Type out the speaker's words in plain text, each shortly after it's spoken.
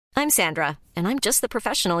I'm Sandra, and I'm just the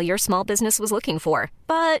professional your small business was looking for.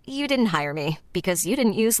 But you didn't hire me because you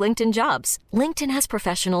didn't use LinkedIn Jobs. LinkedIn has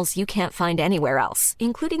professionals you can't find anywhere else,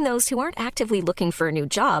 including those who aren't actively looking for a new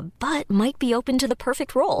job, but might be open to the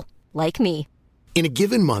perfect role, like me. In a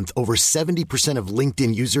given month, over 70% of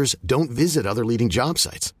LinkedIn users don't visit other leading job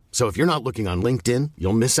sites. So if you're not looking on LinkedIn,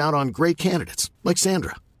 you'll miss out on great candidates like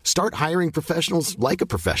Sandra. Start hiring professionals like a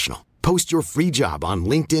professional. Post your free job on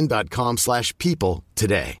linkedin.com/people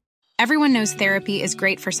today. Everyone knows therapy is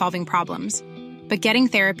great for solving problems, but getting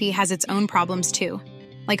therapy has its own problems too,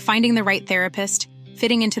 like finding the right therapist,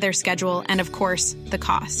 fitting into their schedule, and of course, the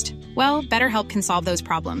cost. Well, BetterHelp can solve those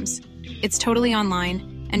problems. It's totally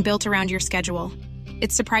online and built around your schedule.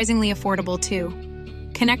 It's surprisingly affordable too.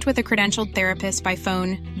 Connect with a credentialed therapist by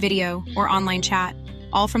phone, video, or online chat,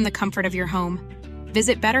 all from the comfort of your home.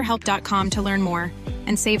 Visit BetterHelp.com to learn more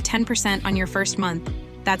and save 10% on your first month.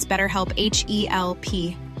 That's BetterHelp,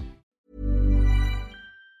 H-E-L-P.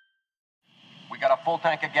 We got a full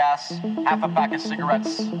tank of gas, half a pack of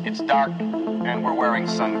cigarettes, it's dark, and we're wearing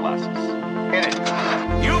sunglasses. Hit it.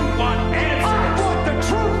 You want answers? I want the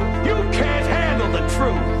truth! You can't handle the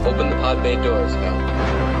truth! Open the pod bay doors, Hal.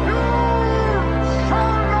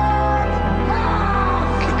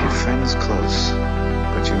 Keep your friends close,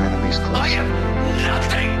 but your enemies close. I am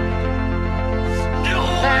nothing! No!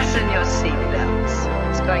 Fasten your seatbelts.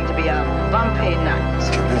 It's going to be a bumpy night.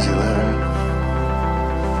 Get busy living.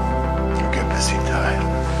 You get busy dying.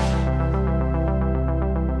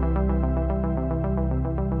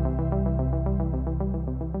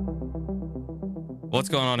 What's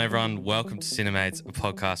going on, everyone? Welcome to Cinemates, a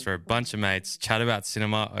podcast where a bunch of mates chat about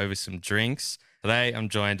cinema over some drinks. Today, I'm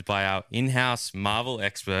joined by our in-house Marvel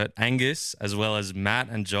expert, Angus, as well as Matt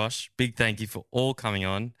and Josh. Big thank you for all coming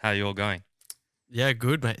on. How are you all going? Yeah,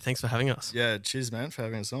 good, mate. Thanks for having us. Yeah, cheers, man, for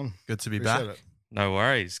having us on. Good to be Appreciate back. it. No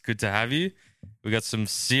worries. Good to have you. We got some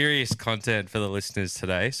serious content for the listeners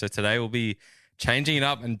today. So today we'll be changing it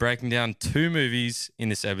up and breaking down two movies in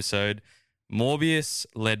this episode. Morbius,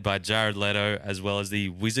 led by Jared Leto, as well as the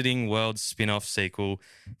Wizarding World spin-off sequel,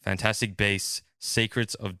 Fantastic Beasts,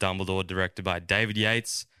 Secrets of Dumbledore, directed by David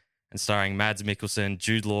Yates and starring Mads Mikkelsen,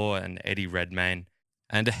 Jude Law, and Eddie Redmayne.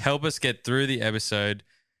 And to help us get through the episode,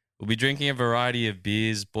 we'll be drinking a variety of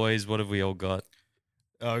beers. Boys, what have we all got?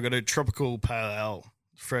 I've got a tropical pale ale,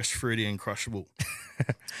 fresh, fruity, and crushable.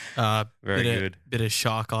 Very good. Bit of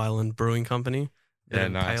Shark Island Brewing Company. Yeah,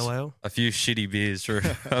 nice. Pale ale. A few shitty beers for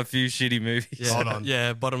a few shitty movies. Yeah, Hold on.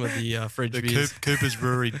 Yeah, bottom of the fridge The beers. Cooper's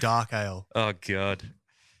Brewery Dark Ale Oh, God.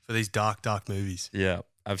 for these dark movies. Yeah,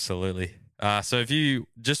 absolutely. So if you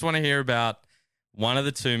just want to hear about one of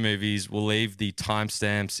the two movies, we'll leave the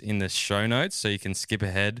timestamps in the show notes so you can skip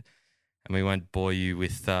ahead and we won't bore you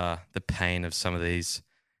with the pain of some of these.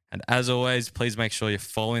 And as always, please make sure you're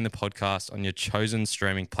following the podcast on your chosen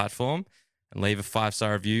streaming platform and leave a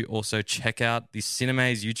 5-star review. Also, check out the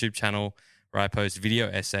Cinemaze YouTube channel where I post video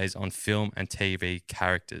essays on film and TV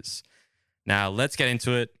characters. Now, let's get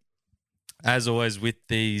into it. As always, with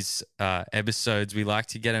these episodes, we like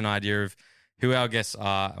to get an idea of who our guests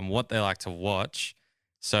are and what they like to watch.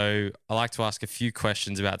 So I like to ask a few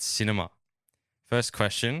questions about cinema. First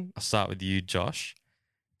question, I'll start with you, Josh.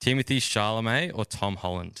 Timothée Chalamet or Tom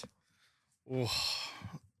Holland? Oh,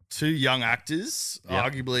 two young actors, Yep.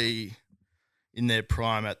 arguably in their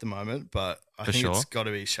prime at the moment, but I For think sure. it's got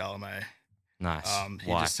to be Chalamet. Nice. He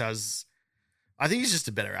Why? just has... I think he's just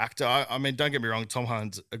a better actor. I mean, don't get me wrong, Tom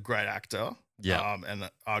Holland's a great actor. Yeah. And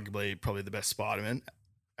arguably probably the best Spider-Man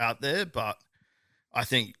out there, but I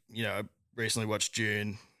think, recently watched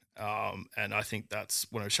Dune, and I think that's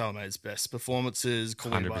one of Chalamet's best performances.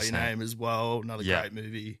 Call Me By Your 100%. Name as well, another Yeah. great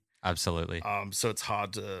movie. Absolutely. So it's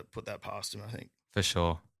hard to put that past him, I think. For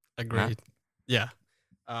sure. Agreed. Matt? Yeah.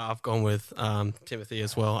 I've gone with Timothy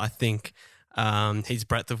as well. I think his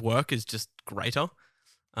breadth of work is just greater.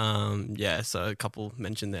 So a couple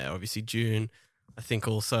mentioned there. Obviously, June. I think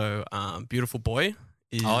also Beautiful Boy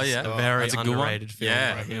is a very that's a good one. underrated film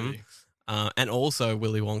Yeah. by him. And also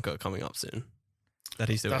Willy Wonka coming up soon. That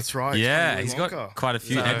he's doing. That's right. Yeah, Willy he's Wonka. got quite a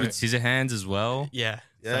few. So- Edward Scissorhands as well. Yeah.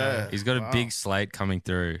 Yeah. He's got a Wow. big slate coming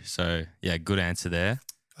through. So, yeah, good answer there.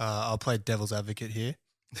 I'll play devil's advocate here,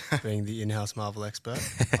 being the in-house Marvel expert.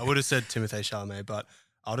 I would have said Timothée Chalamet, but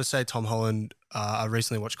I'll just say Tom Holland. I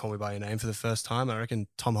recently watched Call Me By Your Name for the first time. I reckon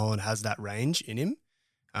Tom Holland has that range in him.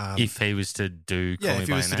 If he was to do Call Me if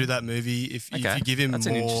he By was Your to do Name. that movie, if Okay, you give him that's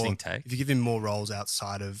more, an interesting take. if you give him more roles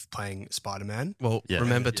outside of playing Spider-Man, Well, Yeah.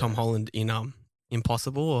 remember Tom Holland in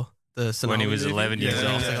Impossible or the Tsunami When he was movie? 11 years When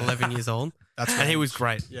he was old. like 11 years old. that's And he range. was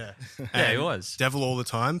great. Yeah, Yeah, he And was. Devil All the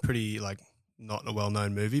Time, pretty like not a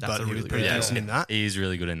well-known movie, That's but a he was really pretty good decent in that. He is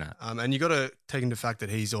really good in that. And you got to take into fact that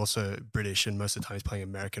he's also British, and most of the time he's playing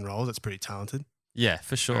American roles. That's pretty talented. Yeah,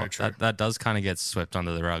 for sure. That does kind of get swept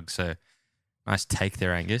under the rug. So nice take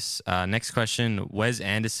there, Angus. Next question: Wes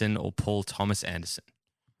Anderson or Paul Thomas Anderson?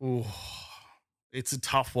 Ooh, it's a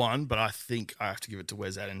tough one, but I think I have to give it to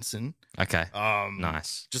Wes Anderson. Okay,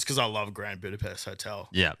 nice. Just because I love Grand Budapest Hotel.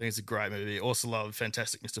 Yeah, I think it's a great movie. Also love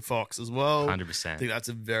Fantastic Mr. Fox as well. 100%. I think that's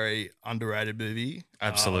a very underrated movie.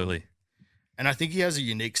 Absolutely. And I think he has a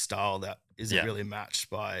unique style that isn't really matched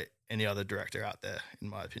by any other director out there, in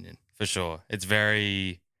my opinion. For sure. It's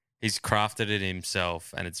very, he's crafted it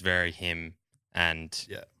himself and it's very him. And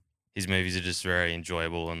his movies are just very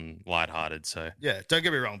enjoyable and lighthearted. So yeah, don't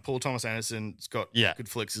get me wrong. Paul Thomas Anderson's got good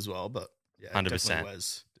flicks as well, but 100%. Definitely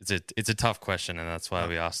Wes. It's a tough question, and that's why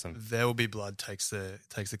we asked them. There Will Be Blood takes the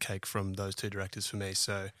cake from those two directors for me.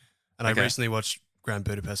 So, and I recently watched Grand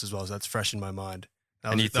Budapest as well, so that's fresh in my mind.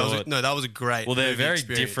 That was a great. Well, they're very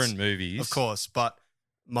experience, different movies, of course, but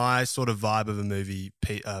my sort of vibe of a movie,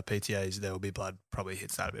 PTA's There Will Be Blood, probably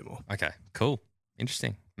hits that a bit more. Okay, cool,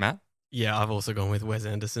 interesting, Matt. Yeah, I've also gone with Wes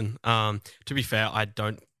Anderson. To be fair, I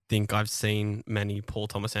don't think I've seen many Paul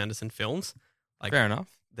Thomas Anderson films. Like, fair enough.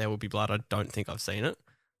 There Will Be Blood, I don't think I've seen it.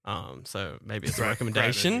 So maybe it's a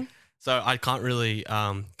recommendation. So I can't really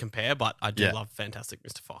compare, but I do love Fantastic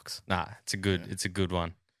Mr. Fox. Nah, it's a good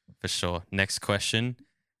one for sure. Next question: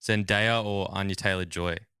 Zendaya or Anya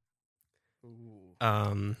Taylor-Joy?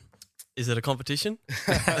 Is it a competition?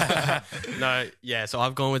 No, yeah. So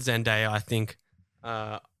I've gone with Zendaya. I think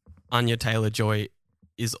Anya Taylor-Joy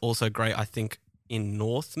is also great. I think in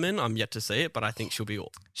Northman, I'm yet to see it, but I think she'll be.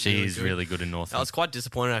 She's really good in Northman. I was quite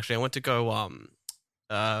disappointed actually. I went to go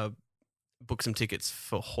book some tickets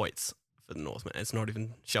for Hoyts for the Northman. It's not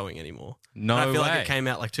even showing anymore. No way. I feel like it came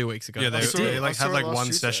out like 2 weeks ago. Yeah, they had like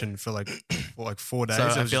one session for like 4 days. So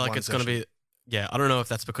I feel like it's going to be. Yeah, I don't know if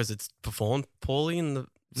that's because it's performed poorly in the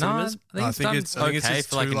cinemas. No, I think it's okay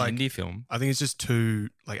for like an indie film. I think it's just too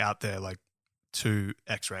like out there, like too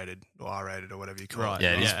X-rated or R-rated or whatever you call it.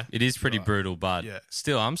 Yeah, it is pretty brutal, but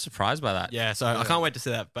still, I'm surprised by that. Yeah, so I can't wait to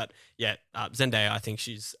see that. But yeah, Zendaya, I think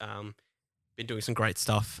she's been doing some great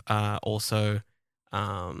stuff. Also,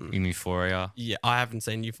 in Euphoria. Yeah, I haven't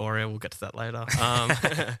seen Euphoria. We'll get to that later.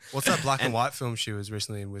 What's that black and white film she was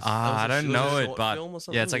recently in with? I don't know it, but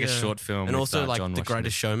yeah, it's like a short film. And with, also like John The Washington.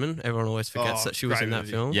 Greatest Showman. Everyone always forgets that she was in that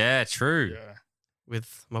film. Yeah, true. Yeah.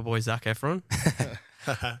 With my boy Zac Efron.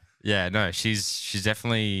 Yeah, no, she's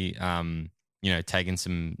definitely taken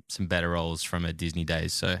some better roles from her Disney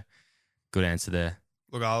days. So good answer there.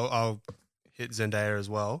 Look, I'll hit Zendaya as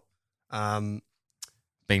well.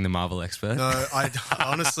 Being the Marvel expert. No, I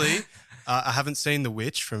honestly, I haven't seen The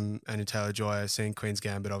Witch from Anya Taylor-Joy. I've seen Queen's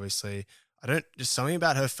Gambit, obviously. Just something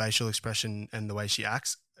about her facial expression and the way she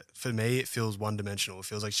acts. For me, it feels one-dimensional. It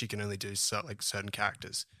feels like she can only do certain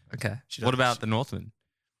characters. Okay. What about The Northman?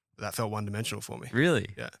 That felt one-dimensional for me. Really?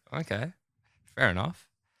 Yeah. Okay. Fair enough.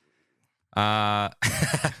 I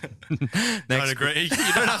don't agree. You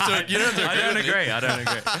don't have to agree. I don't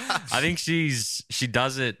agree. I think she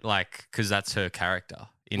does it like because that's her character.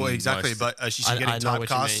 Well, exactly. But she's getting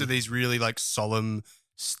typecast to mean. these really like solemn,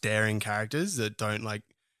 staring characters that don't like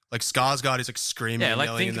Skarsgård is like screaming. Yeah, like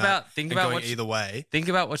and think about going either way. Think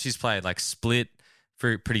about what she's played. Like Split,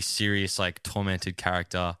 for a pretty serious, like tormented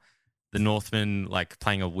character. The Northman, like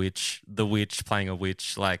playing a witch. The Witch playing a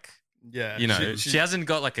witch. Like, yeah, she hasn't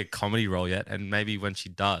got like a comedy role yet, and maybe when she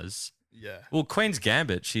does, Well, Queen's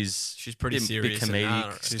Gambit, she's pretty serious. Bit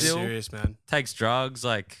comedic. She's serious, man. Takes drugs,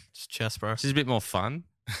 like just chest bro. She's a bit more fun.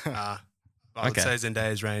 I would say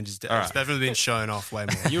Zendaya's range is definitely been shown off way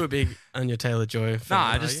more. You a big Anya Taylor-Joy fan? No,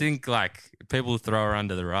 I just think like people throw her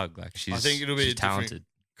under the rug. Like I think it'll be a talented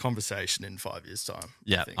conversation in 5 years' time.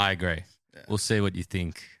 Yeah, I agree. Yeah. We'll see what you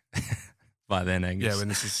think by then, Angus. Yeah, when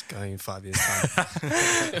this is going in 5 years'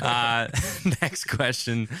 time. Next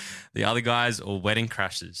question: the other guys or Wedding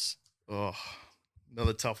Crashers? Oh,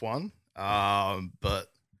 another tough one. But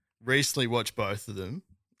recently watched both of them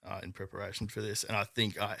in preparation for this, and I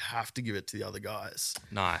think I have to give it to the other guys.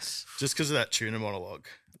 Nice, just because of that tuna monologue.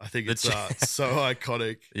 I think it's so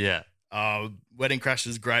iconic. Yeah. Wedding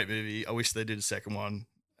Crashers, great movie. I wish they did a second one.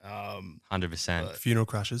 100%. Funeral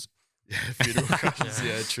Crashers. Yeah, Funeral Crashers.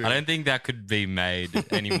 Yeah, true. I don't think that could be made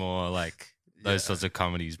anymore. Like those sorts of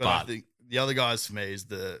comedies, but I think the other guys for me is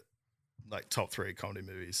the like top 3 comedy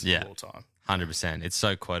movies of all time. 100%. It's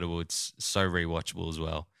so quotable. It's so rewatchable as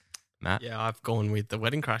well. Matt? Yeah, I've gone with The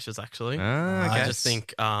Wedding Crashers actually. Okay. I just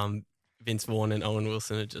think Vince Vaughn and Owen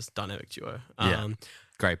Wilson are just dynamic duo.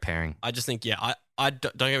 Great pairing. I just think, I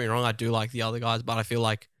don't get me wrong, I do like the other guys, but I feel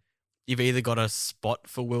like you've either got a spot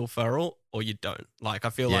for Will Ferrell or you don't. Like, I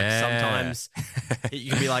feel like sometimes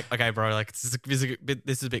you can be like, okay, bro, like this is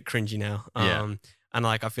a bit cringy now. And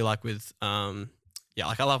like I feel like with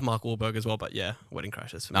like I love Mark Wahlberg as well, but yeah, Wedding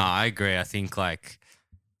Crashers for me. No, I agree. I think like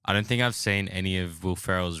I don't think I've seen any of Will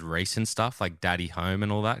Ferrell's recent stuff like Daddy Home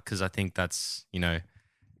and all that because I think that's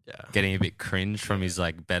getting a bit cringe from his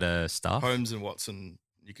like better stuff. Holmes and Watson,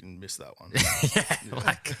 you can miss that one.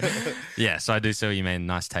 So I do see what you mean.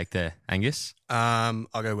 Nice take there, Angus. I'll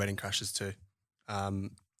go Wedding Crashers too.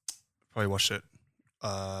 Probably watched it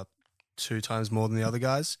 2 times more than the other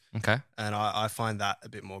guys. Okay, and I find that a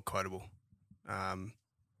bit more quotable.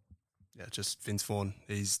 Just Vince Vaughn.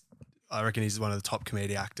 I reckon he's one of the top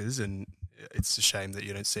comedic actors, and it's a shame that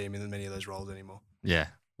you don't see him in many of those roles anymore. Yeah.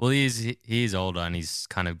 Well, he is older and he's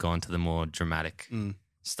kind of gone to the more dramatic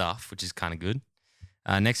stuff, which is kind of good.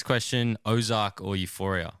 Next question, Ozark or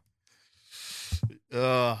Euphoria?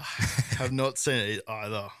 Have not seen it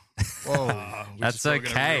either. Whoa. That's okay.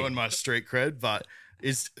 Okay. Going to ruin my street cred, but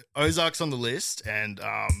Ozark's on the list, and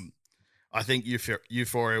I think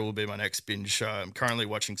Euphoria will be my next binge show. I'm currently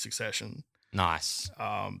watching Succession. Nice.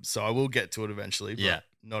 So I will get to it eventually, but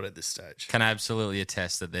not at this stage. Can absolutely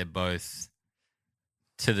attest that they're both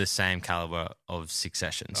to the same caliber of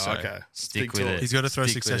Succession. So stick with it. He's got to throw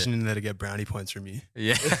Succession in there to get brownie points from you.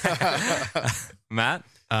 Yeah. Matt?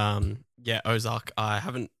 Ozark. I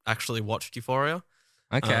haven't actually watched Euphoria.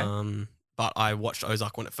 Okay. But I watched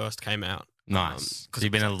Ozark when it first came out. Nice. Because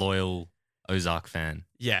you've been a loyal Ozark fan.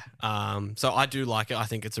 Yeah. So I do like it. I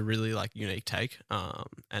think it's a really like unique take. I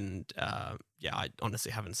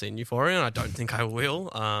honestly haven't seen Euphoria and I don't think I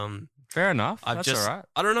will. Fair enough. That's all right.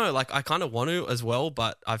 I don't know. Like I kind of want to as well,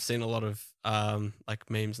 but I've seen a lot of like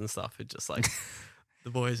memes and stuff. It's just like the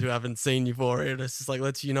boys who haven't seen Euphoria. It's just like,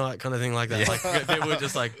 let's unite kind of thing like that. Yeah. Like people are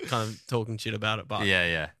just like kind of talking shit about it. But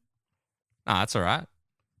yeah. No, that's all right.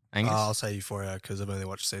 Angus? I'll say Euphoria because I've only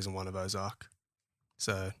watched season 1 of Ozark.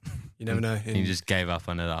 So you never know. You just gave up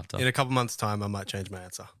on it after. In a couple months' time, I might change my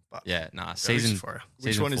answer. But season Euphoria.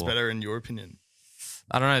 Which one is 4. better in your opinion?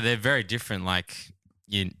 I don't know. They're very different. Like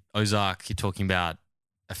Ozark, you're talking about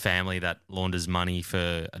a family that launders money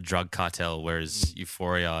for a drug cartel, whereas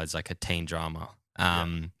Euphoria is like a teen drama. But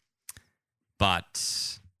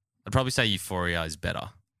I'd probably say Euphoria is better.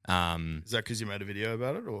 Is that because you made a video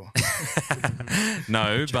about it, or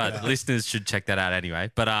no? But listeners should check that out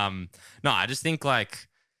anyway. But no, I just think like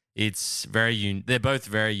it's very. They're both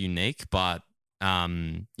very unique, but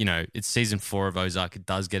it's season 4 of Ozark. It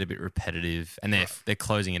does get a bit repetitive, and they're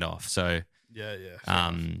closing it off. So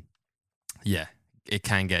it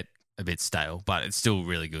can get a bit stale, but it's still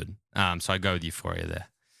really good. So I go with Euphoria there.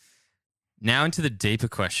 Now into the deeper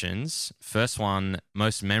questions. First one,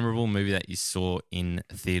 most memorable movie that you saw in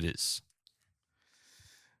theaters?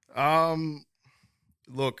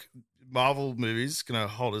 Look, Marvel movies going to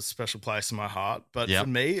hold a special place in my heart, but for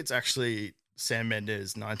me, it's actually Sam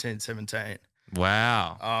Mendes, 1917.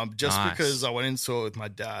 Wow. Just because I went and saw it with my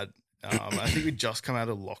dad. I think we'd just come out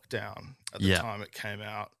of lockdown at the time it came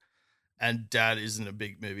out, and Dad isn't a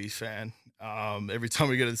big movie fan. Every time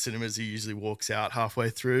we go to the cinemas, he usually walks out halfway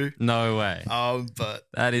through. No way. But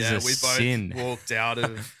that is we sin. both walked out of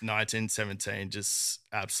 1917 just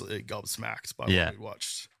absolutely gobsmacked by what we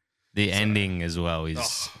watched. The ending as well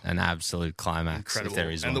is an absolute climax. Incredible. If there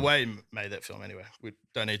is and one. The way he made that film anyway. We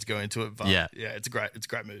don't need to go into it, but it's a great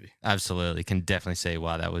movie. Absolutely. Can definitely see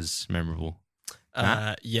why that was memorable.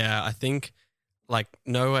 I think like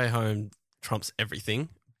No Way Home trumps everything,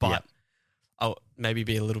 but I'll maybe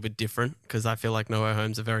be a little bit different because I feel like No Way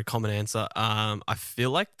Home's a very common answer. I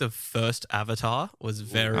feel like the first Avatar was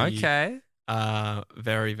very,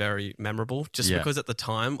 very memorable just because at the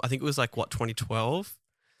time, I think it was like 2012?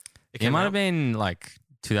 It might have been like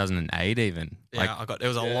 2008 even. Yeah, it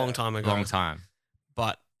was a long time ago. Long time.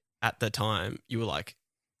 But at the time, you were like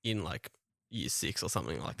in like year 6 or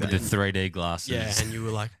something like that. With the 3D glasses. Yeah, and you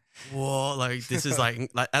were like, whoa, like this is like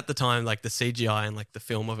at the time, like the CGI and like the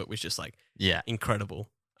film of it was just like incredible.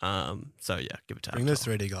 So yeah, give it to Bring those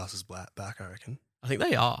 3D glasses back, I reckon. I think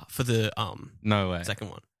they are for the no way second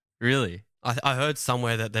one. Really? I heard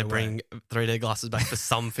somewhere that they bring 3D glasses back for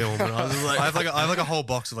some film, and I was like, I have like a whole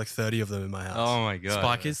box of like 30 of them in my house. Oh my god,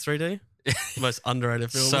 Spy Kids 3D, most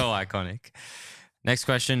underrated film. So iconic. Next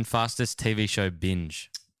question: fastest TV show binge.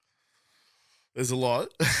 There's a lot,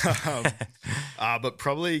 but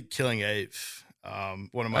probably Killing Eve,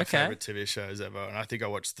 one of my favorite TV shows ever, and I think I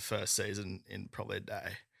watched the first season in probably a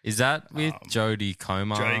day. Is that with Jodie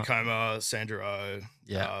Comer? Jodie Comer, Sandra Oh,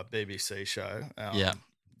 BBC show.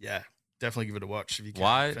 Definitely give it a watch if you can.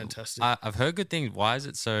 Why? Fantastic. I've heard good things. Why is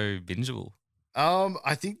it so bingeable?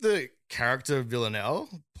 I think the character Villanelle,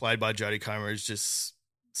 played by Jodie Comer, is just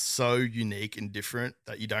so unique and different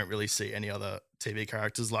that you don't really see any other TV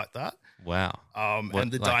characters like that. Wow.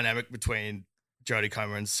 And the dynamic between Jodie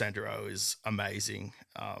Comer and Sandra Oh is amazing.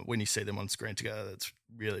 When you see them on screen together, that's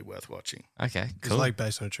really worth watching. Okay, cool. It's like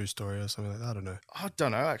based on a true story or something like that. I don't know. I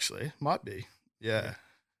don't know, actually. Might be. Yeah.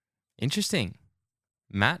 Interesting.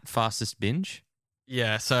 Matt, fastest binge?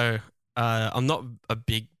 Yeah, so I'm not a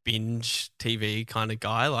big binge TV kind of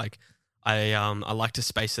guy. Like I like to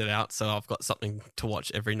space it out, so I've got something to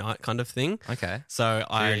watch every night kind of thing. Okay. So You're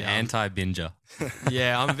I an anti-binger.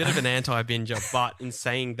 Yeah, I'm a bit of an anti-binger, but in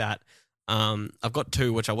saying that, I've got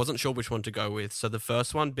two, which I wasn't sure which one to go with. So the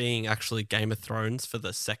first one being actually Game of Thrones for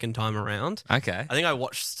the second time around. Okay. I think I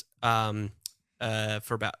watched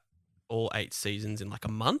for about all 8 seasons in like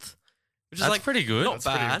a month, which is That's like pretty good. Not That's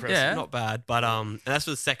pretty bad, impressive. yeah, not bad. But and that's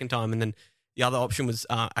for the second time, and then the other option was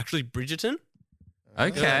actually Bridgerton.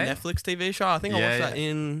 Okay. The Netflix TV show. I think I Yeah, watched that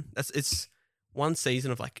in. It's one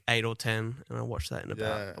season of like 8 or 10, and I watched that in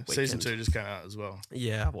about a weekend. Season 2 just came out as well.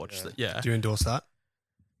 Yeah, I watched it. Yeah, Do you endorse that?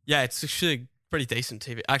 yeah, it's actually pretty decent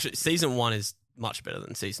TV. Actually, season 1 is much better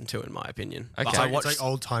than season 2 in my opinion. Okay. But It's I like, watched. it's like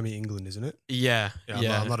old timey England, isn't it? Yeah,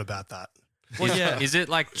 I'm not about that. Well, yeah. Is it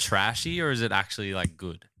like trashy or is it actually like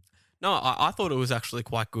good? No, I thought it was actually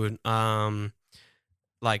quite good.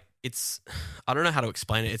 Like it's, I don't know how to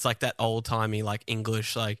explain it. It's like that old timey like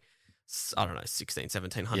English, like I don't know,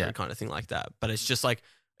 1700 kind of thing like that. But it's just like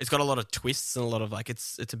it's got a lot of twists and a lot of like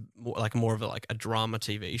it's more of a drama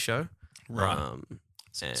TV show. Right.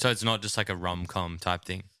 So it's not just like a rom-com type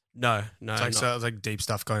thing. No, It's like, so it's like deep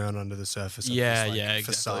stuff going on under the surface. of yeah, this, like, yeah,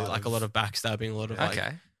 exactly. facade Like a of- lot of backstabbing, a lot of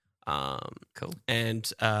Okay. cool.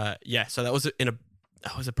 And yeah, so that was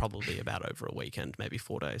probably about over a weekend, maybe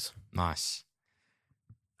 4 days. Nice.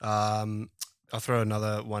 I'll throw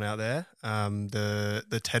another one out there.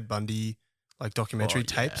 The Ted Bundy like documentary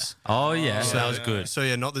yeah. tapes. Oh yeah, So that was good. So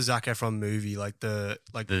yeah, not the Zac Efron movie, like the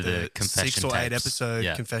confession 6 or 8 tapes. episode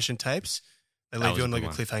Yeah. confession tapes. They That leave was you a on like good a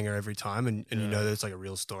one. cliffhanger every time, and you know that it's like a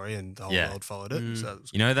real story, and the whole Yeah. world followed it. So that was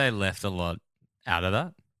You know they left a lot out of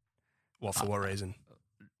that for what reason?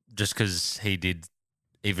 just because he did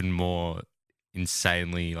even more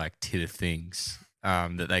insanely like titter things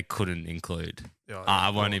that they couldn't include. Yeah, I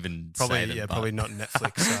won't even probably say them. yeah, but- probably not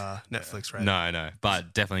Netflix. Netflix rated. No,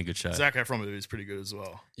 but definitely a good show. Zac Efron movie is pretty good as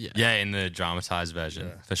well. Yeah, in the dramatized version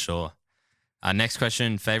Yeah. for sure. Next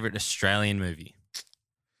question: favorite Australian movie?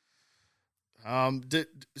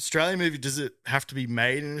 Australian movie, does it have to be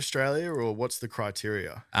made in Australia, or what's the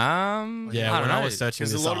criteria? Yeah, I don't when know. I was searching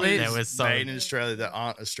There's a this lot up, of there movies was some made in Australia that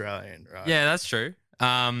aren't Australian, right? Yeah, that's true.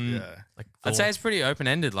 Yeah. like I'd say it's pretty open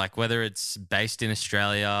ended. Like whether it's based in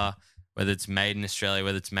Australia, whether it's made in Australia,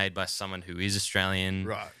 whether it's made by someone who is Australian.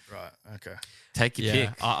 Right. Okay. Take your yeah.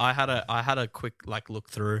 pick. I had a quick like look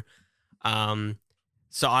through.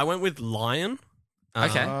 So I went with Lion.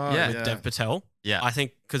 Okay, yeah. with Dev Patel. Yeah. I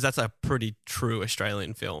think because that's a pretty true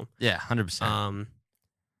Australian film. Yeah, 100%.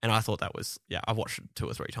 And I thought that was I've watched it 2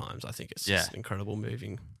 or 3 times. I think it's just an incredible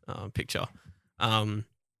moving picture.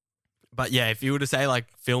 But yeah, if you were to say like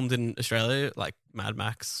filmed in Australia, like Mad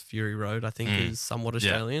Max Fury Road, I think is somewhat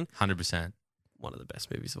Australian. 100%. One of the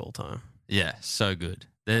best movies of all time. Yeah, so good.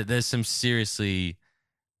 There's some seriously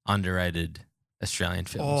underrated Australian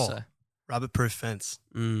films. So. Rabbit Proof Fence.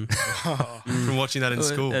 Mm. From watching that in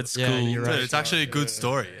school. That's Yeah, cool. you're right. It's actually a good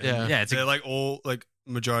story. Yeah. Yeah, it's They're like all like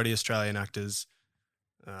majority Australian actors.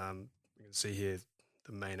 You can see here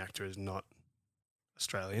the main actor is not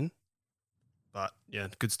Australian, but yeah,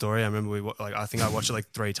 good story. I remember I think I watched it like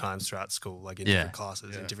 3 times throughout school, like in different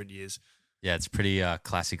classes in different years. Yeah, it's a pretty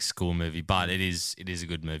classic school movie, but it is a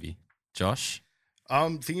good movie. Josh?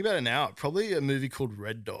 Thinking about it now, probably a movie called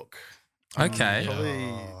Red Dog. Okay. Probably,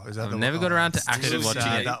 Is that I've the never one? got around to It's actually too watching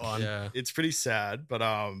sad, it. that one. Yeah. it's pretty sad, but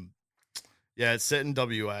yeah, it's set in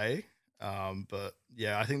WA. But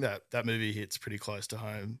yeah, I think that movie hits pretty close to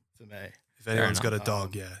home for me. If anyone's enough. got a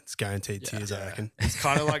dog, it's guaranteed tears, I reckon. It's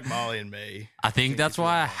kind of like Marley and Me. I think that's it's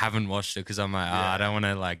why I really- haven't watched it because I'm like, I don't want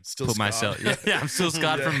to like Still put scarred. myself. Yeah, I'm still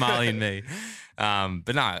scarred Yeah. from Marley and Me.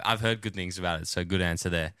 But no, I've heard good things about it, so good answer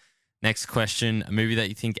there. Next question: a movie that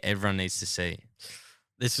you think everyone needs to see.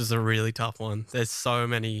 This was a really tough one. There's so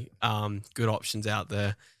many good options out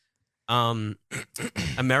there.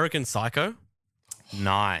 American Psycho,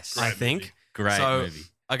 Nice, I think. great So- movie.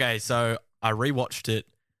 Okay, so I rewatched it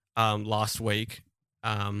last week,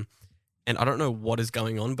 and I don't know what is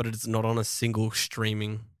going on, but it's not on a single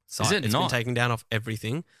streaming site. it It's not? been taken down off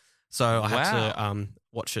everything. So I had Wow. to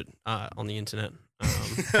watch it on the internet.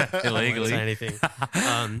 Illegally. I won't say anything.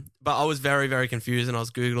 But I was very, very confused, and I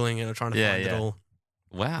was Googling and trying to Yeah, find yeah. it all.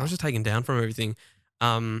 Wow. I was just taken down from everything.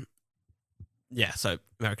 Yeah, so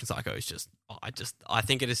American Psycho is just, I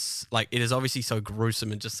think it is obviously so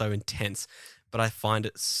gruesome and just so intense, but I find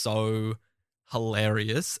it so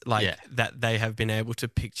hilarious, that they have been able to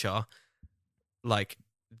picture like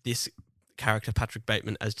this character Patrick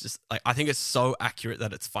Bateman as just like, I think it's so accurate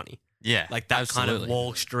that it's funny. Yeah, like that absolutely. kind of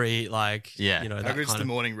Wall Street, like Yeah. you know, I that agree, it's kind the of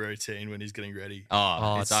morning routine when he's getting ready.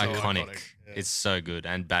 Oh, it's it's so iconic. Yeah. It's so good.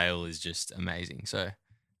 And Bale is just amazing. So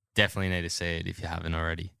definitely need to see it if you haven't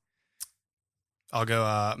already. I'll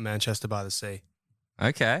go Manchester by the Sea.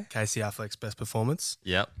 Okay. Casey Affleck's best performance.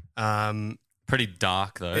 Yep. Pretty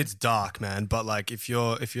dark though. It's dark, man. But like, if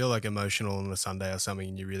you're like emotional on a Sunday or something,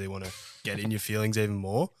 and you really want to get in your feelings even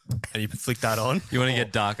more, and you flick that on, You want to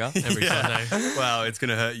get darker every Sunday. Well, it's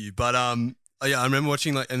gonna hurt you. But yeah, I remember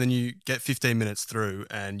watching and then you get 15 minutes through,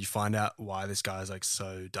 and you find out why this guy is like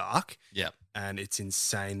so dark. Yep. And it's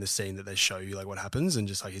insane the scene that they show you, like what happens, and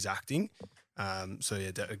just like his acting. So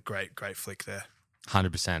yeah, a great flick there.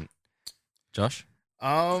 100%. Josh?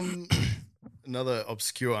 Another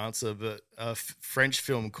obscure answer, but a French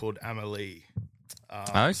film called Amélie.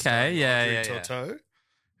 Okay, yeah. Tautou,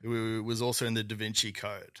 who was also in the Da Vinci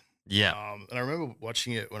Code. Yeah. And I remember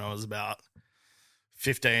watching it when I was about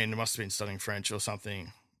 15. I must have been studying French or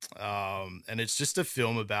something. And it's just a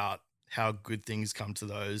film about how good things come to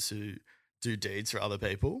those who do deeds for other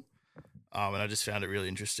people. And I just found it really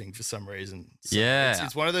interesting for some reason. So yeah.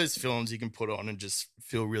 It's one of those films you can put on and just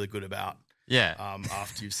feel really good about. Yeah.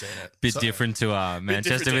 After you've seen it. Bit different to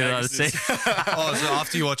Manchester by the Sea. Oh, so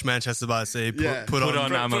after you watch Manchester by the Sea, put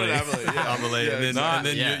on Amélie. Amélie, and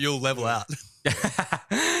then you'll level out.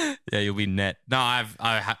 Yeah, you'll be net. No,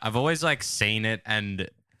 I've always like seen it and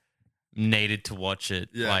needed to watch it.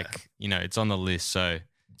 Yeah. Like, you know, it's on the list. So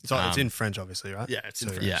it's in French, obviously, right? Yeah, it's in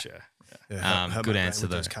French. Yeah. Good answer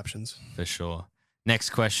though. Those captions For sure. Next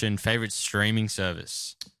question: favorite streaming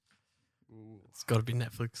service? It's got to be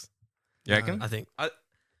Netflix. You reckon? I think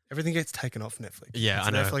everything gets taken off Netflix. Yeah, it's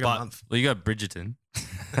I know. there for like a month. Well, you got Bridgerton.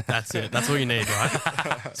 That's it. That's all you need,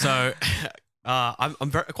 right? So I'm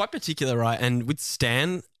quite particular, right? And with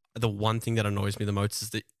Stan, the one thing that annoys me the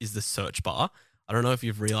most is the search bar. I don't know if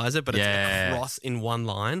you've realized it, but it's across in one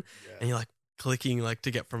line, and you're like clicking like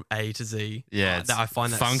to get from A to Z. Yeah, I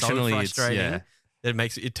find that functionally so frustrating.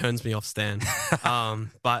 It's, It turns me off Stan.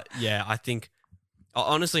 But yeah, I think I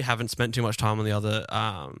honestly haven't spent too much time on the other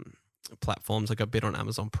platforms. Like a bit on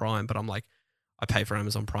Amazon Prime, but I'm like, I pay for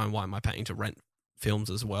Amazon Prime. Why am I paying to rent films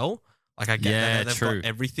as well? Like I get that they've got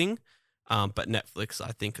everything, but Netflix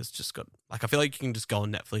I think has just got like I feel like you can just go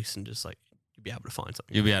on Netflix and just like you'll be able to find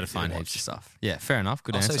something. You'll be able to find heaps of stuff. Yeah, fair enough.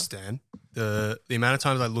 Good answer. I'll say Stan. The amount of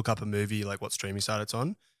times I look up a movie, like what streaming site it's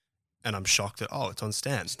on, and I'm shocked that it's on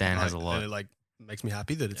Stan. Stan has a lot. And it like makes me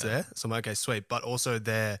happy that it's there. So I'm like, okay, sweet. But also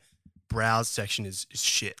their browse section is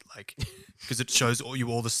shit, like because it shows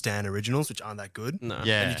all the Stan originals, which aren't that good. No.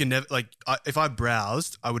 Yeah. And you can never if I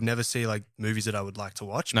browsed, I would never see like movies that I would like to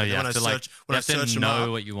watch. No, But you then have when to I like search, when I you have search to them know up,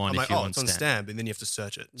 what you want I'm if like, you want it's on Stan. Stan, but then you have to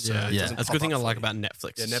search it. So Yeah, it doesn't that's a pop good thing I up like for about you.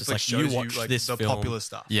 Netflix. Yeah, It's just Netflix like shows you watch like this the film, popular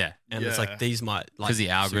stuff. Yeah. and it's like these might like Because the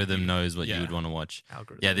algorithm suit you. knows what you Yeah. would want to watch.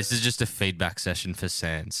 Algorithm, Yeah, this is just a feedback session for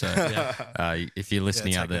Stan. So if you're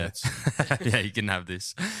listening take out there, yeah, you can have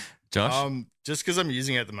this. Josh? Just because I'm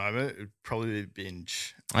using it at the moment, it would probably be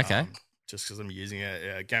Binge. Okay. Just because I'm using it.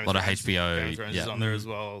 Yeah, Game A lot of Thrones, HBO, Game of Thrones is yeah. on there as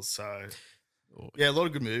well. So, yeah, a lot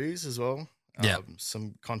of good movies as well. Yeah.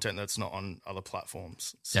 Some content that's not on other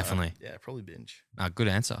platforms. So, Definitely. Yeah, probably Binge. Good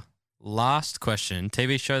answer. Last question.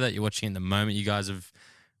 TV show that you're watching at the moment. You guys have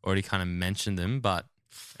already kind of mentioned them, but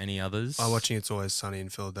any others? I'm watching It's Always Sunny in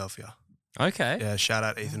Philadelphia. Okay. Yeah, shout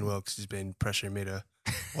out Ethan Wilkes. He's been pressuring me to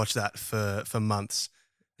watch that for months.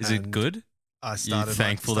 Is it And good? I started.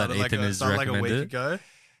 thankful that Ethan has like a recommended week it? ago.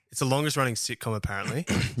 It's the longest running sitcom apparently.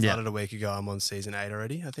 Yeah. Started a week ago. I'm on season 8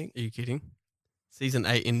 already, I think. Are you kidding? Season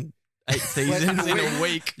 8 in 8 seasons in a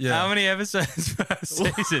week. Yeah. How many episodes per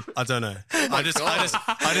season? I don't know. I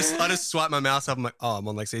just swipe my mouse up. I'm like, I'm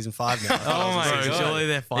on like season 5 now. Oh my Bro, God. surely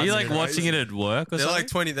they're Are you like finding it watching it at work or They're something? like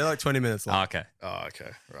 20. They're like 20 minutes long. Oh, okay. Oh,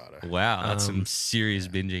 okay. Right. Wow, that's some serious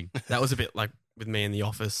binging. That was a bit like with me in The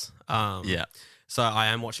Office. Yeah. So I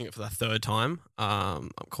am watching it for the third time.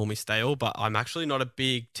 Call me stale, but I'm actually not a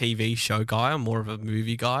big TV show guy. I'm more of a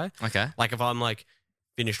movie guy. Okay. Like if I'm like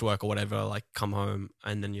finished work or whatever, like come home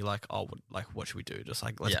and then you're like, what should we do? Just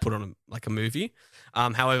like let's put on a movie.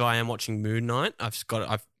 However, I am watching Moon Knight.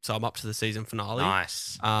 So I'm up to the season finale.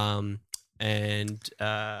 Nice.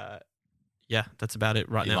 Yeah, that's about it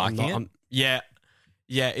right You now. liking it?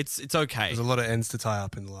 Yeah, it's okay. There's a lot of ends to tie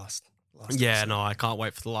up in the last Yeah, episode. no, I can't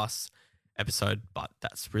wait for the last episode, but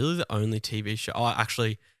that's really the only TV show. I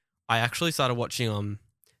actually started watching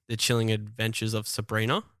The Chilling Adventures of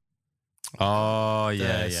Sabrina. Oh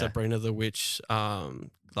yeah, Sabrina the Witch,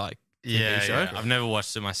 like TV show. Yeah. I've never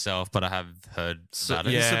watched it myself, but I have heard about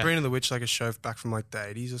it. Is Sabrina the Witch like a show back from like the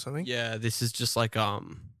 80s or something? Yeah, this is just like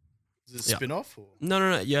Is it a spin-off? Or?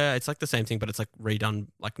 No. Yeah, it's like the same thing, but it's like redone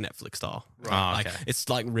like Netflix style. Right. Like it's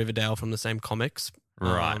like Riverdale from the same comics.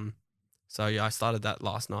 Right. So yeah, I started that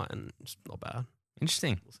last night and it's not bad.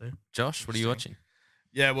 Interesting. We'll see. Josh, what are you watching?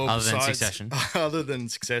 Yeah, well, Other than Succession? Other than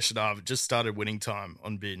Succession, I've just started Winning Time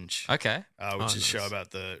on binge. Okay. Which is a show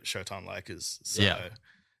about the Showtime Lakers. So, Yeah.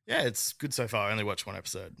 Yeah, it's good so far. I only watched one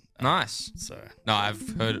episode. Nice. So No,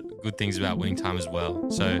 I've heard good things about Winning Time as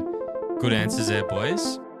well. So good answers there,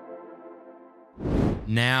 boys.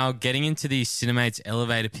 Now, getting into the Cinemates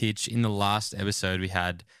elevator pitch, in the last episode, we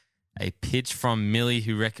had a pitch from Millie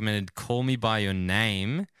who recommended Call Me By Your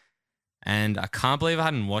Name. And I can't believe I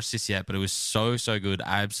hadn't watched this yet, but it was so good.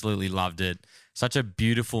 I absolutely loved it. Such a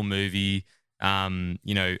beautiful movie.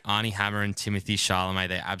 Arnie Hammer and Timothée Chalamet,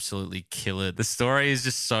 they absolutely kill it. The story is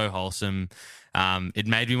just so wholesome. It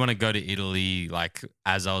made me want to go to Italy, like,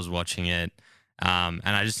 as I was watching it. And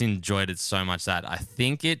I just enjoyed it so much that I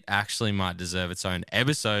think it actually might deserve its own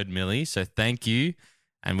episode, Millie. So thank you.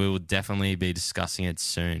 And we will definitely be discussing it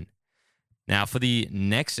soon. Now, for the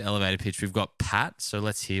next elevator pitch, we've got Pat. So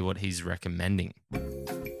let's hear what he's recommending.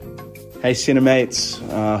 Hey, Cinemates.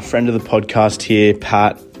 Friend of the podcast here,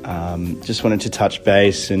 Pat. Just wanted to touch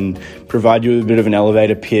base and provide you with a bit of an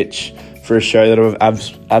elevator pitch for a show that I've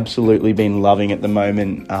absolutely been loving at the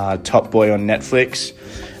moment, Top Boy on Netflix.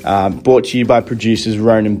 Brought to you by producers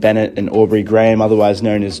Ronan Bennett and Aubrey Graham, otherwise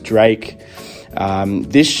known as Drake.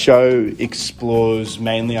 This show explores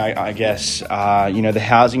mainly, I guess, the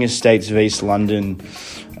housing estates of East London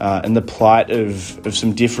and the plight of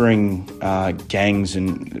some differing gangs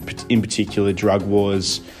and, in particular, drug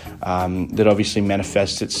wars that obviously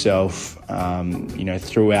manifests itself,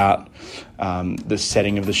 throughout the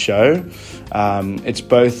setting of the show. It's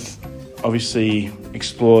both obviously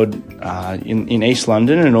explored in East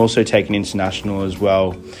London and also taken international as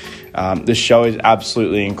well. The show is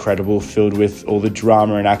absolutely incredible, filled with all the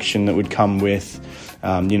drama and action that would come with,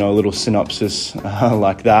 a little synopsis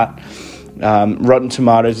like that. Rotten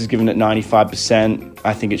Tomatoes is given it 95%.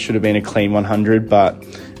 I think it should have been a clean 100, but,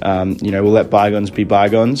 we'll let bygones be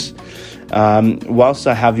bygones. Whilst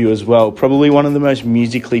I have you as well, probably one of the most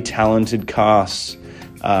musically talented casts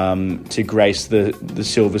to grace the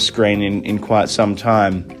silver screen in quite some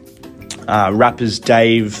time. Rappers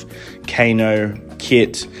Dave, Kano,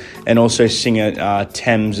 Kit, and also singer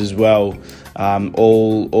Thames as well.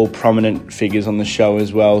 All prominent figures on the show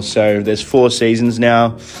as well. So there's 4 seasons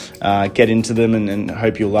now. Get into them and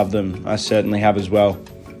hope you'll love them. I certainly have as well.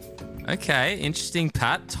 Okay, interesting,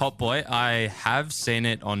 Pat. Top Boy. I have seen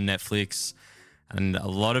it on Netflix, and a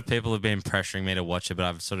lot of people have been pressuring me to watch it, but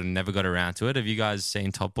I've sort of never got around to it. Have you guys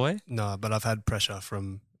seen Top Boy? No, but I've had pressure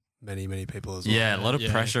from many people as well. Yeah, a lot of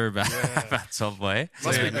pressure about Top Boy.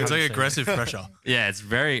 It's like aggressive pressure. Yeah, it's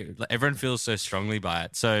everyone feels so strongly by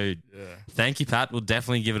it. So thank you, Pat. We'll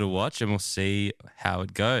definitely give it a watch and we'll see how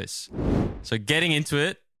it goes. So getting into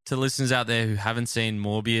it, to listeners out there who haven't seen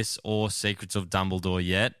Morbius or Secrets of Dumbledore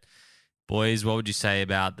yet, boys, what would you say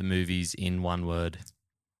about the movies in one word?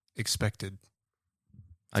 Expected.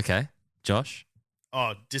 Okay. Josh?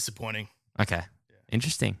 Oh, disappointing. Okay.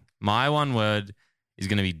 Interesting. My one word is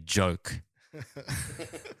going to be joke.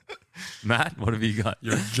 Matt, what have you got?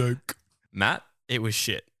 You're a joke. Matt? It was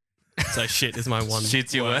shit. So shit is my one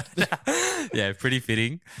Shit's your word. Yeah, pretty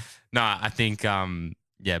fitting. No, I think,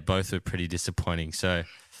 both are pretty disappointing. So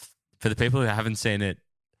for the people who haven't seen it,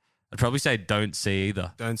 I'd probably say don't see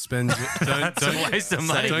either. Don't spend. Don't waste of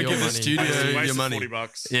money. Don't give the studio your money.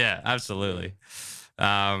 $40. Yeah, absolutely.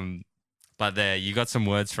 But there, you got some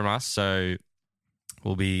words from us, so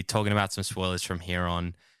we'll be talking about some spoilers from here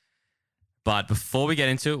on. But before we get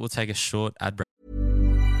into it, we'll take a short ad break.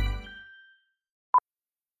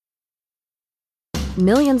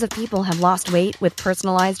 Millions of people have lost weight with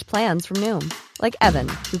personalized plans from Noom. Like Evan,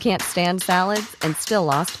 who can't stand salads and still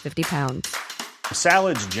lost 50 pounds.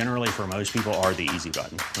 Salads generally for most people are the easy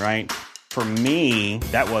button, right? For me,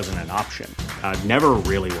 that wasn't an option. I never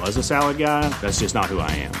really was a salad guy. That's just not who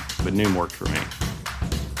I am. But Noom worked for me.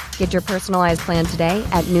 Get your personalized plan today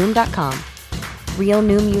at Noom.com. Real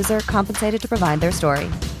Noom user compensated to provide their story.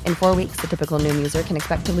 In 4 weeks, the typical Noom user can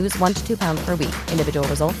expect to lose 1 to 2 pounds per week. Individual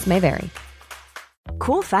results may vary.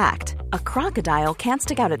 Cool fact, a crocodile can't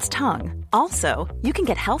stick out its tongue. Also, you can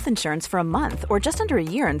get health insurance for a month or just under a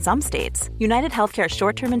year in some states. United Healthcare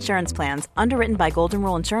short-term insurance plans, underwritten by Golden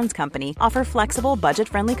Rule Insurance Company, offer flexible,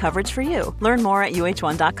 budget-friendly coverage for you. Learn more at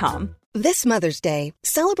uh1.com. This Mother's Day,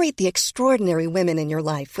 celebrate the extraordinary women in your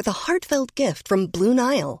life with a heartfelt gift from Blue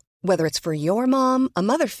Nile. Whether it's for your mom, a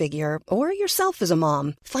mother figure, or yourself as a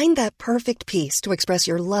mom, find that perfect piece to express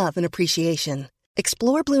your love and appreciation.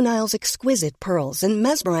 Explore Blue Nile's exquisite pearls and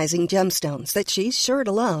mesmerizing gemstones that she's sure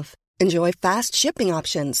to love. Enjoy fast shipping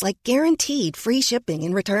options like guaranteed free shipping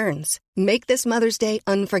and returns. Make this Mother's Day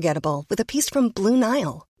unforgettable with a piece from Blue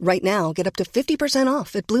Nile. Right now, get up to 50%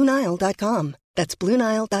 off at BlueNile.com. That's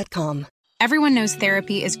BlueNile.com. Everyone knows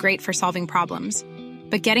therapy is great for solving problems,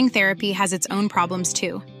 but getting therapy has its own problems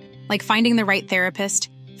too, like finding the right therapist,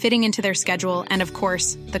 fitting into their schedule, and of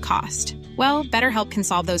course, the cost. Well, BetterHelp can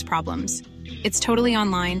solve those problems. It's totally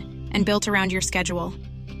online and built around your schedule.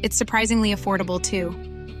 It's surprisingly affordable too.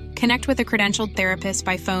 Connect with a credentialed therapist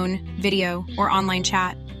by phone, video, or online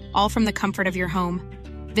chat, all from the comfort of your home.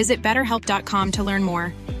 Visit BetterHelp.com to learn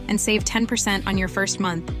more and save 10% on your first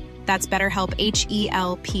month. That's BetterHelp,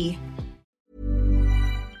 H-E-L-P.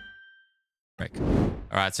 All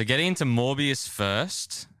right, so getting into Morbius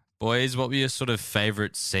first. Boys, what were your sort of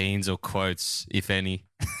favorite scenes or quotes, if any?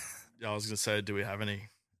 Yeah, I was going to say, do we have any?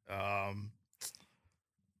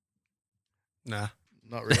 Nah.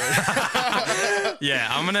 Not really. Yeah,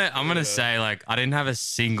 I'm gonna say, like, I didn't have a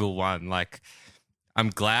single one. Like, I'm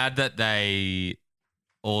glad that they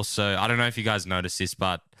also, I don't know if you guys noticed this,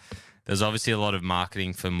 but there's obviously a lot of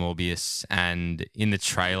marketing for Morbius, and in the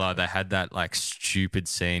trailer they had that like stupid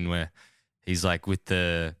scene where he's like with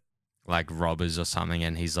the like robbers or something,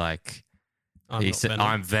 and he's like, he said,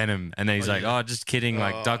 "I'm Venom," and then he's like, "Oh, just kidding!"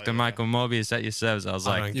 Like Dr. Michael Morbius at your service. I was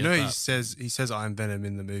like, you know, he says "I'm Venom"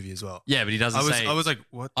 in the movie as well. Yeah, but he doesn't say. I was like,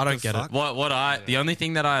 what? I don't get it. The only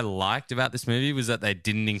thing that I liked about this movie was that they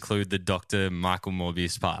didn't include the Dr. Michael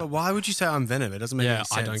Morbius part. But why would you say "I'm Venom"? It doesn't make any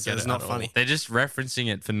sense. I don't get it. It's not funny. They're just referencing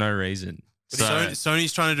it for no reason. So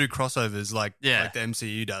Sony's trying to do crossovers like the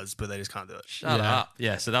MCU does, but they just can't do it. Shut up.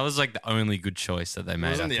 Yeah, so that was like the only good choice that they made.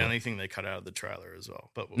 It wasn't the only thing they cut out of the trailer as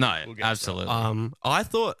well. But we'll get absolutely. I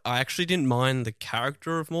thought I actually didn't mind the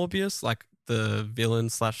character of Morbius, like the villain /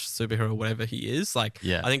 superhero, whatever he is. Like,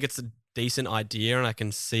 I think it's a decent idea, and I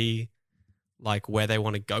can see like where they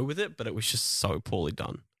want to go with it, but it was just so poorly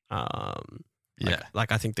done.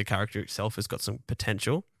 Like I think the character itself has got some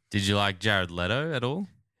potential. Did you like Jared Leto at all?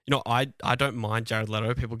 You know, I don't mind Jared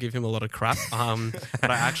Leto. People give him a lot of crap. But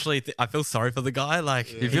I actually I feel sorry for the guy.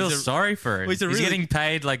 Like, you feel sorry for him. He's getting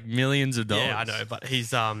paid like millions of dollars. Yeah, I know, but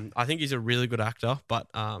he's I think he's a really good actor, but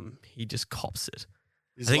he just cops it.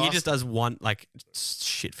 I think he just does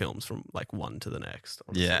shit films from like one to the next.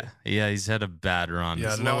 Honestly. Yeah, he's had a bad run.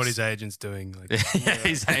 Yeah, I don't know what his agent's doing. Like,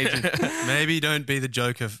 his agent. Maybe don't be the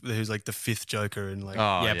Joker who's like the fifth Joker and like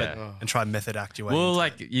and try method act your way. Well,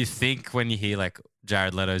 like you think when you hear like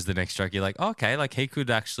Jared Leto's the next Joker, you're like, okay, like he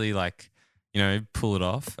could actually like, you know, pull it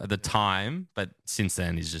off at the time, but since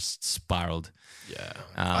then he's just spiraled. Yeah,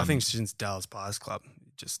 I think since Dallas Buyers Club,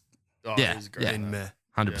 just he's great.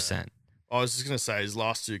 100%. I was just going to say his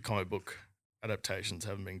last two comic book adaptations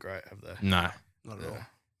haven't been great, have they? No. Not at all.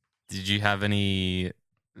 Did you have any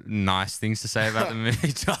nice things to say about the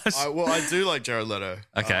movie, Josh? I do like Jared Leto.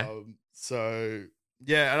 Okay.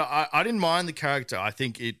 I didn't mind the character. I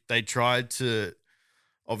think they tried to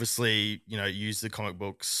obviously, you know, use the comic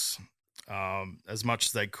books as much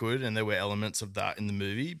as they could, and there were elements of that in the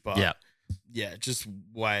movie, but just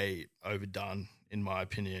way overdone in my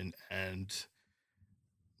opinion, and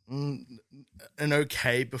an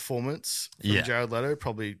okay performance from Jared Leto.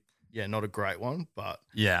 Probably, not a great one, but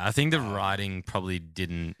I think the writing probably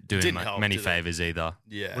didn't do him many favors either.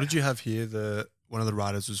 Yeah. What did you have here? One of the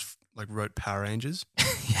writers was wrote Power Rangers.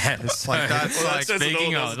 Yes, like that's like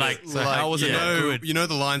speaking of how was it good? You know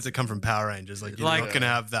the lines that come from Power Rangers, like you're not going to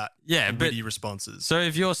have that witty responses. So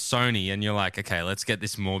if you're Sony and you're like, okay, let's get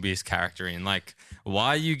this Morbius character in, like, why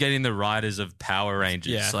are you getting the writers of Power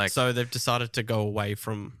Rangers? Yeah, like, so they've decided to go away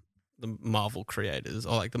from the Marvel creators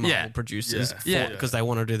or like the Marvel producers because they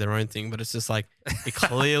want to do their own thing, but it's just like it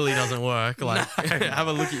clearly doesn't work. Like, have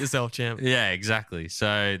a look at yourself, champ. Yeah, exactly.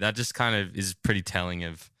 So that just kind of is pretty telling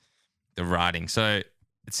of the writing. So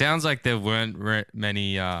it sounds like there weren't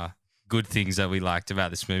many good things that we liked about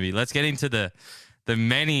this movie. Let's get into the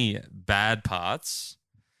many bad parts.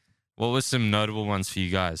 What were some notable ones for you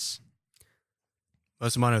guys?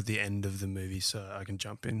 Most of mine are at the end of the movie, so I can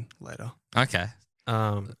jump in later. Okay.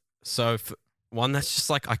 So one that's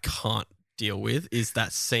just like I can't deal with is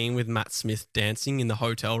that scene with Matt Smith dancing in the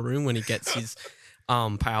hotel room when he gets his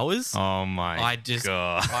powers. Oh my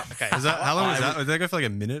god! Okay, how long was that? Did that go for like a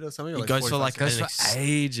minute or something? Or It goes for like goes for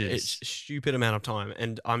ages. It's a stupid amount of time,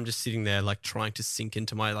 and I'm just sitting there like trying to sink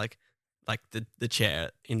into my like the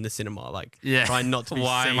chair in the cinema, like trying not to be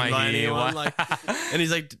Why seen am I by here? anyone. Why? Like, and he's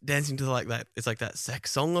like dancing to like that. It's like that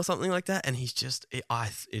sex song or something like that, and he's just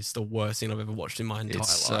it's the worst thing I've ever watched in my entire life.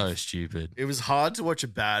 It's so stupid. It was hard to watch a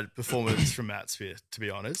bad performance from Matt Smith, to be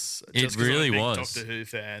honest. It really I'm a big was. Doctor Who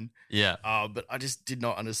fan. Yeah. But I just did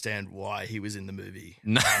not understand why he was in the movie.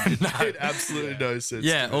 No, It made absolutely no sense.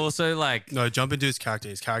 Yeah. to me. Also, like, No, jump into his character.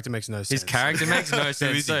 His character makes no sense. his character makes no Who sense.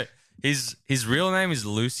 is he? So his real name is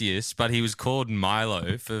Lucius, but he was called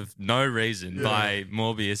Milo for no reason by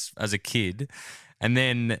Morbius as a kid, and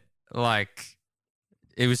then like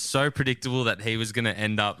it was so predictable that he was going to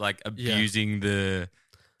end up like abusing the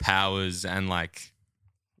powers and like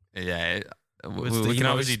we can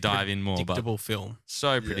obviously dive in more, but predictable film.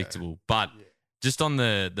 so predictable. But just on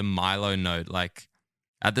the Milo note, like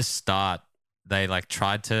at the start, they like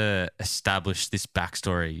tried to establish this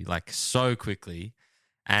backstory like so quickly,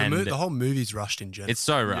 and the whole movie's rushed in general. it's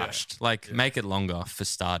so rushed. Like make it longer for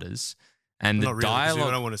starters, and Well, the not really, 'cause dialogue.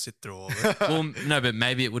 I don't want to sit through all of it. Well, no, but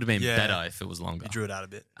maybe it would have been Yeah. better if it was longer. You drew it out a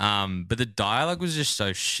bit. But the dialogue was just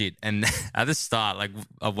so shit. And at the start, like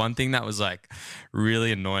one thing that was like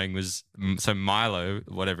really annoying was so Milo,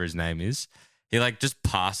 whatever his name is, he like just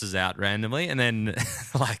passes out randomly, and then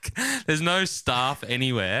like there's no staff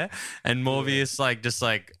anywhere, and Morbius like just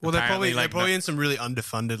like Well, they're apparently, probably like in some really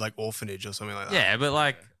underfunded like orphanage or something like that. yeah, but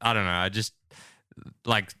like I don't know, I just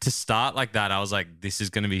like to start like that, I was like, this is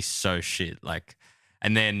gonna be so shit. Like,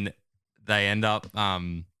 and then they end up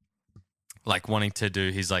like wanting to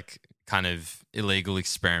do his like kind of illegal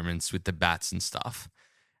experiments with the bats and stuff,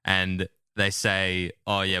 and they say,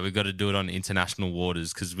 oh yeah, we've got to do it on international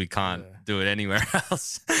waters because we can't do it anywhere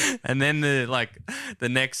else. And then the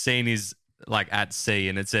next scene is like at sea,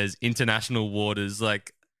 and it says international waters,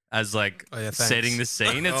 like as like setting the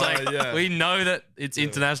scene. It's we know that it's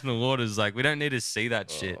international waters. Like we don't need to see that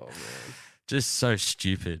shit. Just so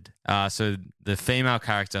stupid. So the female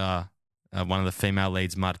character, one of the female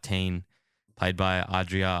leads, Martine, played by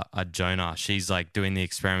Adria Arjona, she's like doing the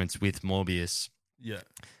experiments with Morbius. Yeah.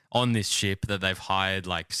 On this ship that they've hired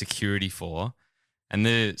like security for, and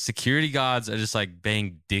the security guards are just like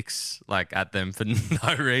being dicks like at them for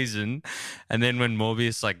no reason. And then when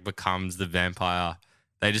Morbius like becomes the vampire,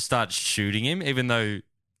 they just start shooting him, even though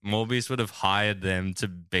Morbius would have hired them to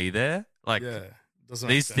be there. Like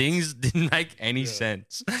these things didn't make any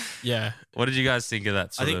sense. Yeah. What did you guys think of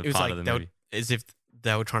that sort I think of it was part like of the movie? as if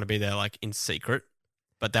they were trying to be there like in secret,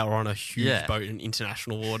 but they were on a huge boat in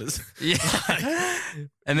international waters. Yeah.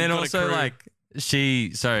 And then You've got a also crew. like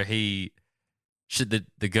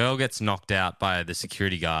the girl gets knocked out by the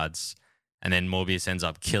security guards, and then Morbius ends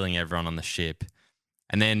up killing everyone on the ship.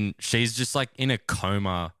 And then she's just like in a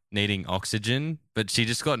coma needing oxygen, but she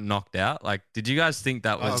just got knocked out. Like, did you guys think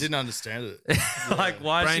that was... I didn't understand it. Like,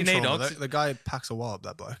 why does she Brain need trauma. oxygen? The guy packs a wallop,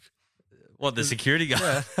 that bloke. What, the security guard?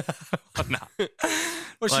 Yeah. Oh, no.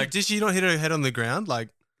 Well, Like- did she not hit her head on the ground? Like,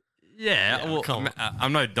 Yeah, well, come on.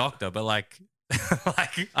 I'm no doctor, but like,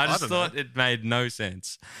 like I just don't thought it made no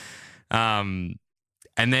sense. And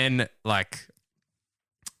then like,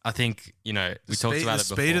 I think we talked about it before. The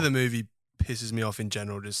speed of the movie pisses me off in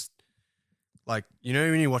general. Just like,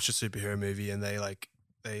 when you watch a superhero movie and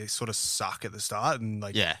they sort of suck at the start, and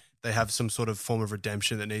like they have some sort of form of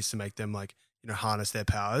redemption that needs to make them like harness their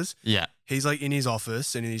powers. Yeah, he's like in his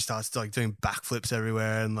office and he starts like doing backflips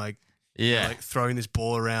everywhere and like like throwing this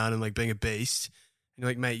ball around and like being a beast. And you're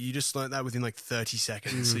like, mate, you just learned that within like 30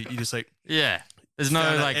 seconds. So you just like There's no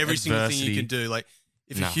found out like every single thing you adversity. can do. Like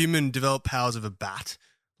if a human developed powers of a bat,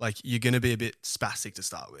 like you're going to be a bit spastic to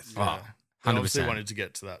start with. Yeah. I obviously 100%. wanted to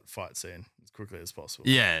get to that fight scene as quickly as possible.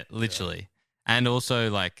 Yeah, literally. And also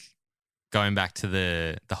like going back to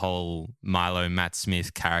the whole Milo Matt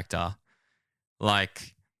Smith character,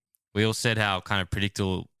 like we all said how kind of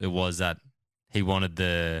predictable it was that he wanted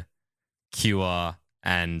the cure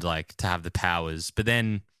and like to have the powers, but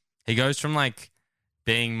then he goes from like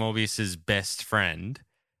being Morbius's best friend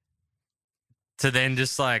to then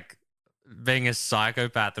just like being a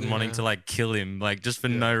psychopath and wanting to like kill him like just for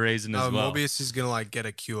no reason as well. Morbius is going to like get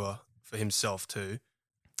a cure for himself too.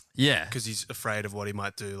 Yeah. Because he's afraid of what he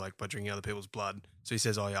might do like by drinking other people's blood. So he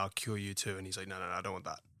says, oh yeah, I'll cure you too. And he's like, no, I don't want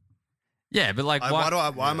that. Yeah, but like,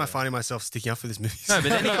 why am I finding myself sticking up for this movie? No,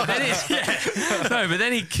 but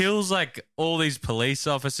then he kills like all these police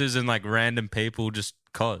officers and like random people just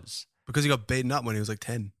cause. Because he got beaten up when he was like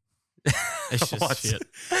 10. It's just shit.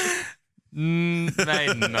 Made no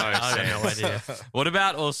sense. I have no idea. What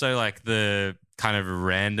about also like the kind of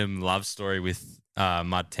random love story with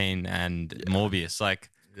Martine and Morbius? Like,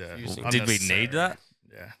 did we need that?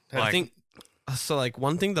 Yeah. I think so. Like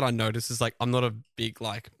one thing that I noticed is like I'm not a big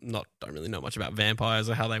don't really know much about vampires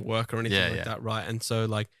or how they work or anything like that, right? And so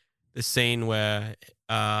like the scene where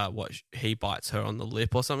he bites her on the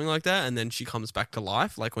lip or something like that, and then she comes back to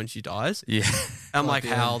life, like when she dies. Yeah, I'm like,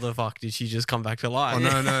 how the fuck did she just come back to life? Oh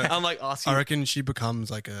no! I'm like asking. I reckon she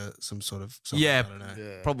becomes like some sort of something, yeah, I don't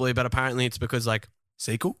know. probably. But apparently it's because like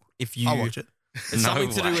sequel. If you I'll watch it. It's something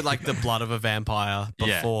to do with like the blood of a vampire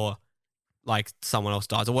before like someone else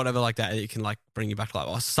dies or whatever like that. It can like bring you back to life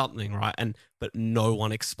or something, right? But no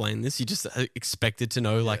one explained this. You just expected to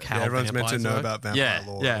know like how everyone's meant to know work. about vampire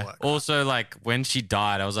lore. Yeah. And all that crap. Also, like when she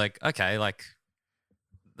died, I was like, okay, like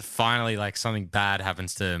finally, like something bad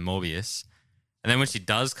happens to Morbius, and then when she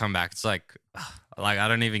does come back, it's like I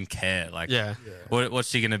don't even care. Like, what's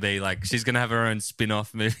she gonna be? Like, she's gonna have her own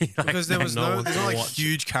spin-off movie. Like, because there's not like watch.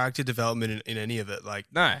 huge character development in any of it. Like,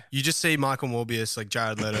 no, you just see Michael Morbius, like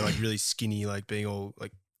Jared Leto, like really skinny, like being all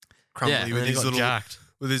like crumbly with his little jacked.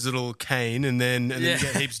 with his little cane, and then you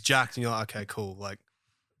get heaps jacked, and you're like, okay, cool. Like,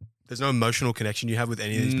 there's no emotional connection you have with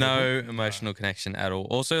any of these. No emotional connection at all.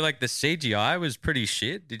 Also, like the CGI was pretty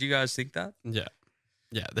shit. Did you guys think that? Yeah.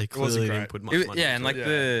 Yeah, they clearly didn't put much money. Yeah, and like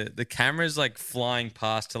the camera's like flying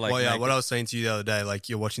past to like. Well, yeah, what I was saying to you the other day, like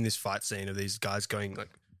you're watching this fight scene of these guys going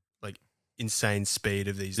like insane speed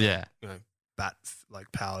of these bat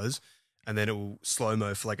like powers, and then it will slow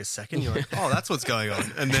mo for like a second. You're like, oh, that's what's going on,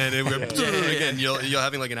 and then it will again. You're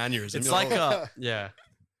having like an aneurysm. It's you're like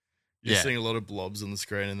You're seeing a lot of blobs on the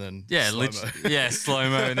screen, and then slow-mo. Slow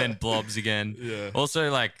mo, and then blobs again. Yeah.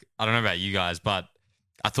 Also, like I don't know about you guys, but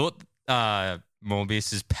I thought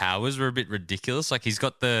Morbius's powers were a bit ridiculous. Like he's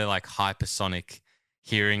got the like hypersonic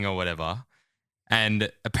hearing or whatever,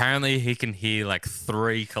 and apparently he can hear like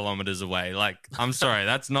 3 kilometers away. Like I'm sorry,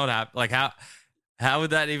 that's not like how would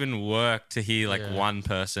that even work to hear like one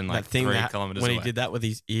person like 3 kilometers when away? He did that with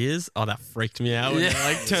his ears, that freaked me out. When it,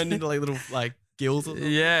 like turned into like little like gills. Or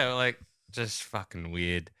something. Yeah, like just fucking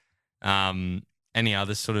weird. Any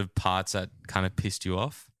other sort of parts that kind of pissed you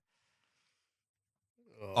off?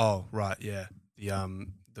 Oh right, yeah.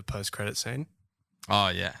 The post credit scene. Oh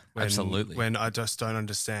yeah, absolutely. When I just don't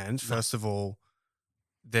understand. First of all,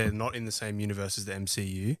 they're not in the same universe as the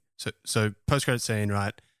MCU. So post credit scene,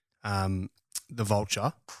 right? The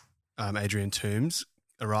Vulture, Adrian Toomes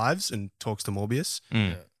arrives and talks to Morbius,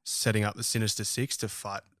 setting up the Sinister Six to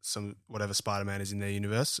fight whatever Spider-Man is in their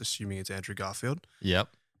universe, assuming it's Andrew Garfield. Yep.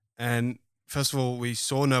 And first of all, we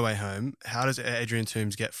saw No Way Home. How does Adrian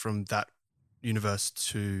Toomes get from that universe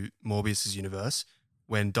to Morbius's universe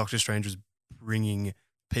when Doctor Strange was bringing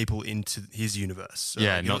people into his universe?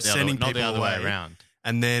 So not the other way around.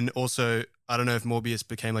 And then also, I don't know if Morbius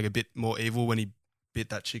became like a bit more evil when he bit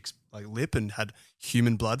that chick's like lip and had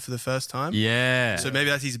human blood for the first time. Yeah. So maybe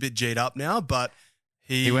he's a bit G'd up now, but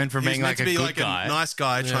he went from being like a good guy, a nice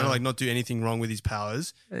guy, trying to like not do anything wrong with his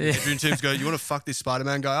powers. Adrian Toomes goes, "You want to fuck this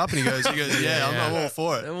Spider-Man guy up?" And he goes, "Yeah, I'm all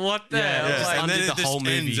for it." What the hell? Yeah. And then the it whole just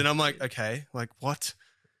movie. ends, and I'm like, okay, like what?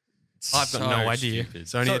 I've got no idea.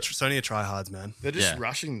 It's only a tryhards, man. They're just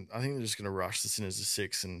rushing. I think they're just going to rush the Sinister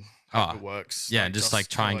Six and hope it works. Yeah, just like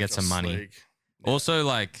try and get some money. League. Also,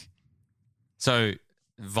 like, so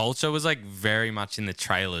Vulture was like very much in the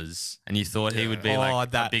trailers, and you thought he would be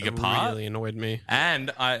like a bigger part. Really annoyed me.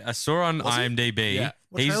 And I saw on IMDb, Yeah.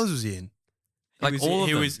 What trailers was he in? like all of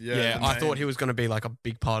them. I thought he was going to be like a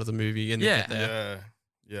big part of the movie. And Yeah.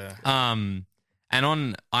 And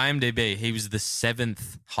on IMDb, he was the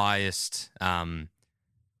 7th highest,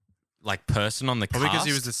 like person on the Probably cast. because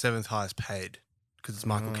he was the 7th highest paid. Because it's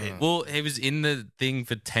Michael Keaton. Well, he was in the thing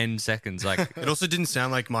for 10 seconds. Like, it also didn't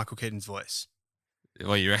sound like Michael Keaton's voice.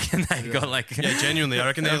 Well, you reckon they got like genuinely. I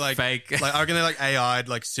reckon they like fake. Like I reckon they like AI'd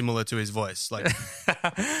like similar to his voice. Like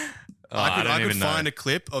I could find a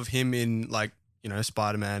clip of him in like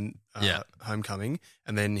Spider-Man Homecoming,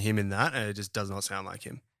 and then him in that, and it just does not sound like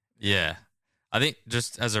him. Yeah, I think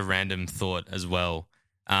just as a random thought as well,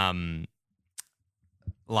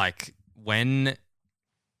 like when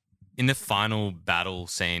in the final battle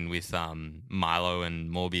scene with Milo and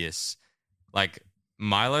Morbius, like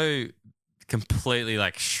Milo completely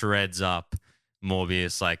like shreds up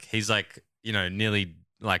Morbius. Like he's like, nearly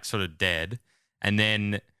like sort of dead. And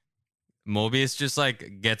then Morbius just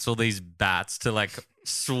like gets all these bats to like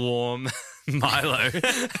swarm Milo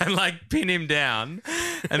and like pin him down.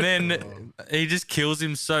 And then he just kills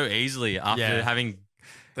him so easily after having...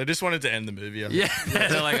 They just wanted to end the movie.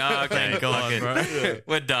 They're like, oh, okay, God, bro.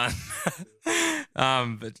 we're done.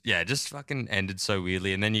 But yeah, just fucking ended so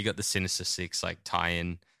weirdly. And then you got the Sinister Six like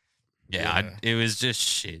tie-in. Yeah, it was just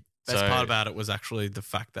shit. Best part about it was actually the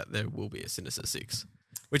fact that there will be a Sinister Six,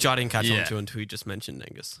 which I didn't catch on to until you just mentioned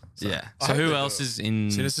Angus. So. Yeah. So who else is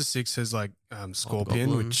in Sinister Six? Has like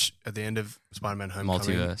Scorpion, which at the end of Spider-Man: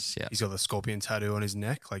 Homecoming, Multiverse. Yeah, he's got the Scorpion tattoo on his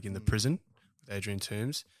neck, like in the prison with Adrian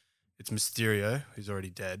Toomes. It's Mysterio, who's already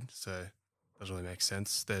dead, so doesn't really make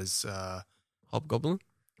sense. There's Hobgoblin.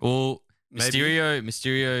 Well,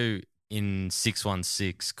 Mysterio in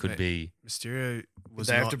 616 could be Mysterio. Was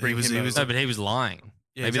they have not, to bring him? No, but he was lying.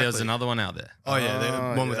 Yeah, Maybe there was exactly. another one out there. Oh yeah,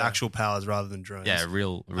 the one with actual powers rather than drones. Yeah,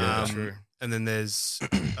 real. True. And then there's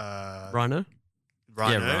Rhino.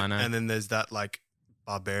 Rhino. And then there's that like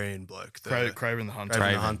barbarian bloke, Craven the Hunter.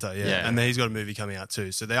 Craven the Hunter, yeah. And then he's got a movie coming out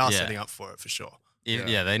too, so they are setting up for it for sure.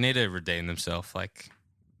 Yeah, they need to redeem themselves. Like,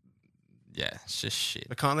 yeah, it's just shit.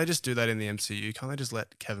 But can't they just do that in the MCU? Can't they just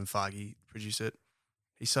let Kevin Feige produce it?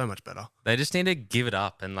 He's so much better. They just need to give it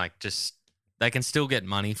up and like just they can still get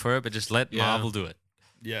money for it, but just let Marvel do it.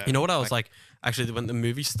 Yeah. You know what I was like actually when the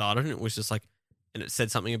movie started, it was just like, and it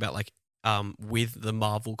said something about like with the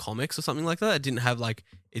Marvel comics or something like that. It didn't have like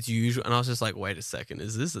its usual, and I was just like, wait a second,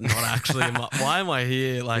 is this not actually? Why am I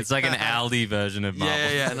here? Like it's like an Aldi version of Marvel.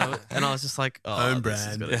 Yeah. And I was just like, oh,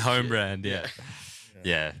 home brand,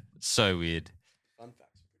 yeah. So weird.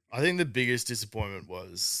 I think the biggest disappointment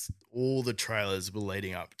was all the trailers were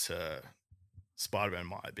leading up to Spider-Man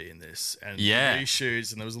might be in this, and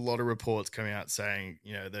reshoots, and there was a lot of reports coming out saying,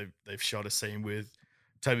 you know, they've shot a scene with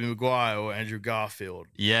Tobey Maguire or Andrew Garfield.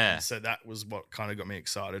 Yeah. And so that was what kind of got me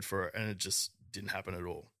excited for it, and it just didn't happen at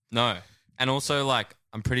all. No. And also, like,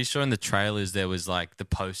 I'm pretty sure in the trailers there was like the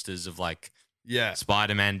posters of like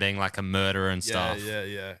Spider-Man being like a murderer and stuff.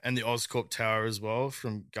 Yeah. And the Oscorp Tower as well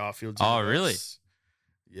from Garfield's Oh, universe. really?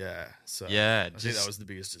 Yeah. So yeah, I think that was the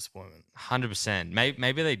biggest disappointment. 100%.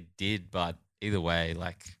 Maybe they did, but either way,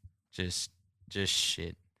 like, just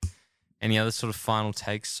shit. Any other sort of final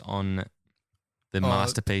takes on the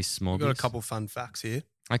masterpiece Morbius? We've got a couple fun facts here.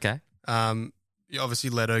 Okay. Obviously,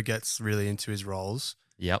 Leto gets really into his roles.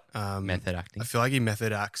 Yep. Method acting. I feel like he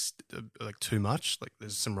method acts like too much. Like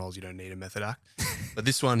there's some roles you don't need a method act, but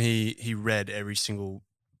this one he read every single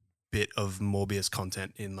bit of Morbius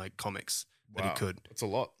content in like comics that he could. That's a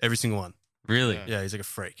lot. Every single one. Really? Yeah, he's like a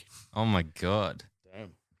freak. Oh my god.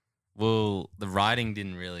 Damn. Well, the writing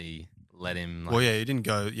didn't really let him. Like, well, yeah, he didn't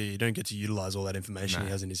go. Yeah, you don't get to utilize all that information he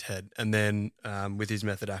has in his head. And then with his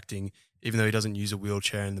method acting, even though he doesn't use a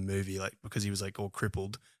wheelchair in the movie, like because he was like all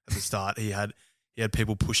crippled at the start, he had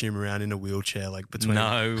people pushing him around in a wheelchair, like between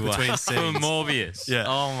scenes. Morbius. Yeah.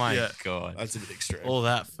 Oh my god. That's a bit extreme. All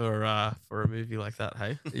that for a movie like that,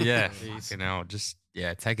 hey? Yeah. Fucking hell. Just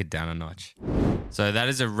take it down a notch. So that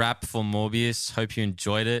is a wrap for Morbius. Hope you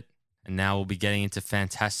enjoyed it. And now we'll be getting into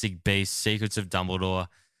Fantastic Beasts, Secrets of Dumbledore.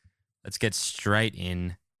 Let's get straight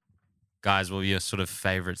in. Guys, what were your sort of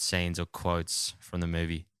favorite scenes or quotes from the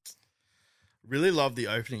movie? Really loved the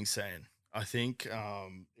opening scene. I think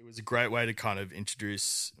it was a great way to kind of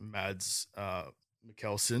introduce Mads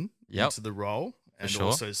Mikkelsen into the role and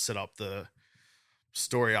also set up the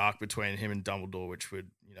story arc between him and Dumbledore, which would,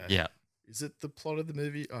 is it the plot of the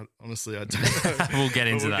movie? Honestly, I don't know. We'll get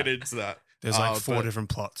into that. There's like four different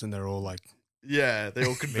plots and they're all like... Yeah, they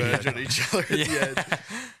all converge on each other at the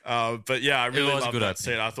end. But yeah, I really loved that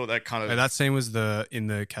scene. I thought that kind of... that scene was in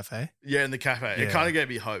the cafe? Yeah, in the cafe. Yeah. It kind of gave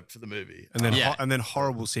me hope for the movie. And then and then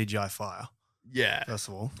horrible CGI fire. Yeah. First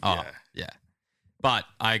of all. Oh, yeah. But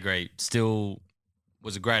I agree. Still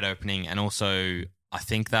was a great opening. And also, I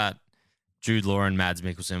think that Jude Law and Mads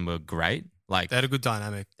Mikkelsen were great. Like they had a good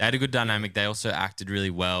dynamic. They also acted really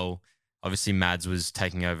well. Obviously, Mads was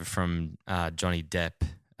taking over from Johnny Depp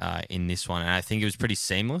in this one. And I think it was pretty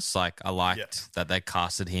seamless. Like, I liked that they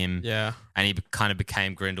casted him. Yeah. And he kind of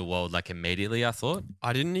became Grindelwald, like, immediately, I thought. I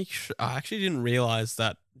actually didn't realize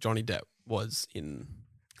that Johnny Depp was in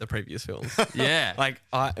the previous films. Yeah. Like,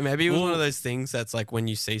 maybe it was one of those things that's like when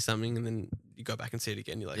you see something and then you go back and see it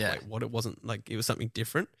again, you're like, wait, what? It wasn't like, it was something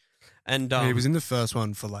different. And he was in the first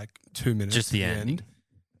one for like 2 minutes. Just the end.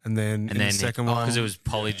 And then in the second one. Because it was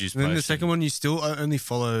Polyjuice And then the second one, you still only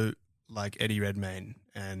follow like Eddie Redmayne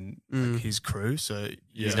and like, his crew. So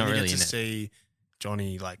he's not really get in to it. see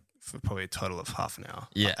Johnny like for probably a total of half an hour.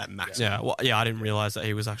 Yeah. At max. Yeah. Well, I didn't realize that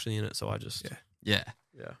he was actually in it. So I just. Yeah.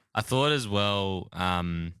 Yeah. I thought as well,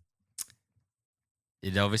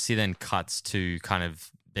 it obviously then cuts to kind of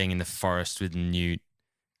being in the forest with Newt.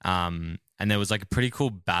 And there was like a pretty cool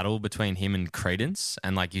battle between him and Credence.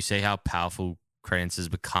 And like you see how powerful Credence has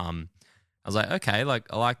become. I was like, okay,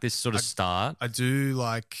 like I like this sort of start. I do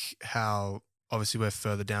like how obviously we're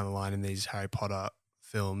further down the line in these Harry Potter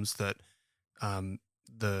films that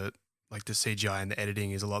the CGI and the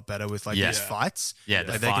editing is a lot better with these fights. Yeah,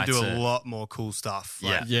 they can do a lot more cool stuff.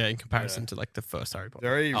 In comparison to like the first Harry Potter.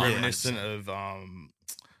 Very reminiscent of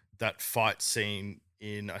that fight scene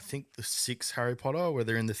in, I think, the 6th Harry Potter where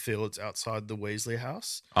they're in the fields outside the Weasley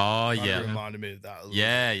house. Oh, It reminded me of that a little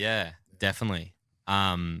bit. Yeah, definitely.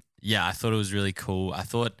 I thought it was really cool. I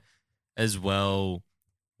thought as well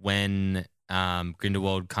when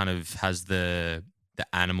Grindelwald kind of has the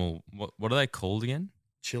animal, what are they called again?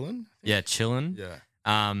 Chillin'? Yeah, Chillin'. Yeah.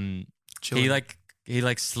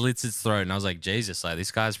 He slits its throat, and I was like, Jesus, like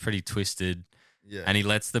this guy's pretty twisted. Yeah. And he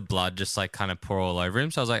lets the blood just like kind of pour all over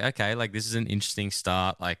him. So I was like, okay, like this is an interesting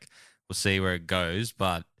start. Like we'll see where it goes,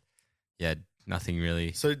 but yeah, nothing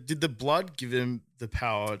really. So did the blood give him the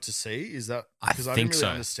power to see? Is that because I didn't really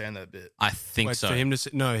understand that bit? I think so. For him to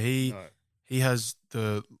see, he has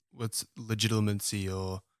what's legitimacy,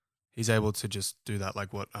 or he's able to just do that,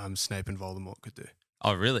 like what Snape and Voldemort could do.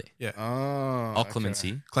 Oh, really? Yeah. Oh, clemency.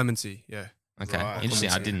 Okay. Clemency, yeah. Okay, Right. interesting.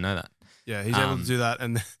 I didn't know that. Yeah, he's able to do that.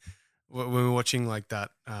 And when we were watching like that,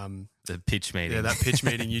 the pitch meeting, that pitch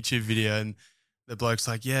meeting YouTube video, and the bloke's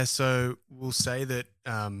like, yeah, so we'll say that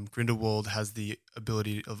Grindelwald has the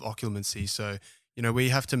ability of occlumency. So, we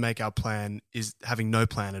have to make our plan is having no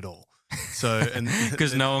plan at all. So, and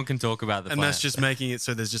because no one can talk about the plan. And that's just making it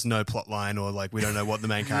so there's just no plot line, or like we don't know what the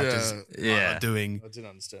main characters are doing. I didn't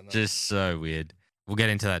understand that. Just so weird. We'll get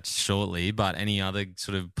into that shortly, but any other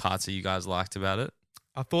sort of parts that you guys liked about it?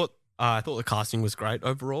 I thought the casting was great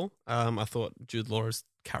overall. I thought Jude Law has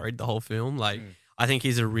carried the whole film. Like, I think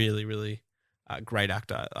he's a really, really great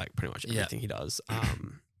actor. Like, pretty much everything he does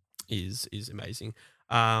is amazing.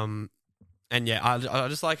 And yeah, I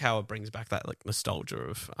just like how it brings back that like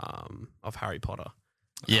nostalgia of Harry Potter.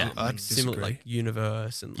 Yeah, I similar like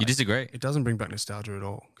universe and you disagree. It doesn't bring back nostalgia at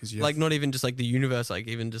all because like not even just like the universe, like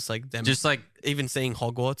even just like them, just like even seeing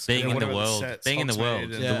Hogwarts, being in the world, sets, being in the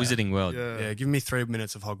world, the Wizarding world. Yeah, give me 3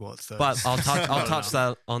 minutes of Hogwarts. Though. But I'll touch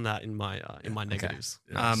that on that in my negatives.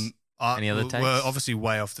 Okay. Any other takes? We're obviously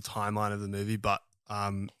way off the timeline of the movie, but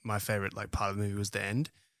my favorite like part of the movie was the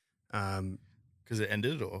end. Because it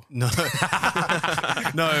ended, or no,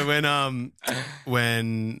 no,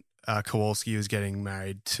 when Kowalski was getting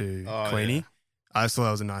married to Queenie. Yeah. I just thought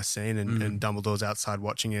that was a nice scene, and Dumbledore's outside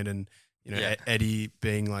watching it, and Eddie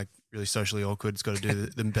being like really socially awkward, has got to do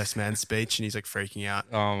the best man speech, and he's like freaking out.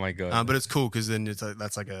 Oh my god! But it's cool because then it's like,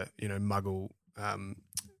 that's like a Muggle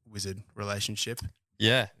wizard relationship.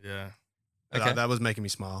 Yeah. Okay. That was making me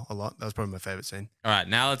smile a lot. That was probably my favorite scene. All right,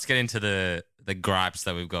 now let's get into the gripes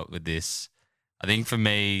that we've got with this. I think for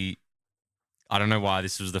me, I don't know why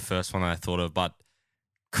this was the first one that I thought of, but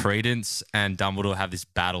Credence and Dumbledore have this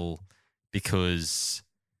battle because,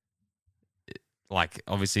 like,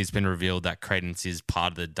 obviously it's been revealed that Credence is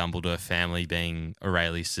part of the Dumbledore family, being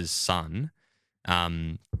Aurelius's son.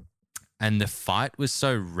 And the fight was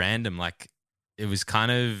so random. Like, it was kind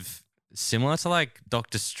of similar to, like,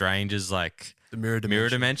 Doctor Strange's, like, the mirror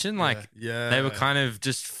dimension. Like, they were kind of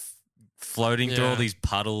just floating through all these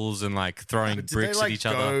puddles and like throwing bricks at each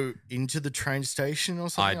other. Go into the train station or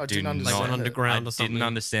something? I didn't understand. Like underground or something. Didn't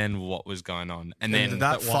understand what was going on. And then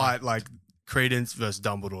that fight, like Credence versus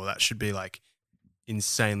Dumbledore, that should be like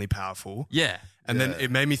insanely powerful. Yeah. And then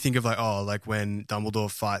it made me think of like when Dumbledore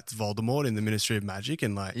fights Voldemort in the Ministry of Magic,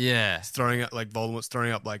 and like he's throwing up like Voldemort's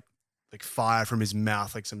throwing up like fire from his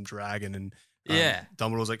mouth, like some dragon, and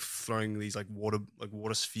Dumbledore's like throwing these like water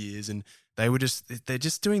spheres, and they're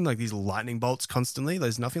just doing like these lightning bolts constantly.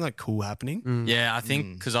 There's nothing like cool happening. Yeah, I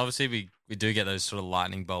think because obviously we do get those sort of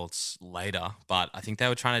lightning bolts later, but I think they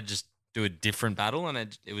were trying to just do a different battle,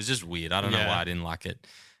 and it was just weird. I don't know why I didn't like it.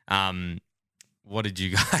 What did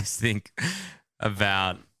you guys think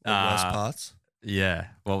about the worst parts? Yeah,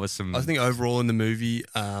 what was some? I think overall in the movie,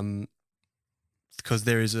 because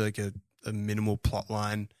there is like a minimal plot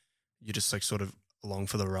line, you're just like sort of along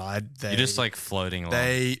for the ride. You're just like floating along.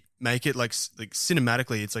 They make it like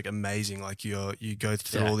cinematically, it's like amazing. Like you go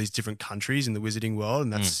through all these different countries in the Wizarding world,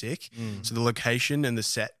 and that's sick. So the location and the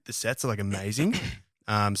sets are like amazing.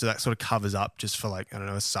 So that sort of covers up just for like, I don't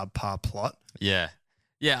know, a subpar plot. Yeah,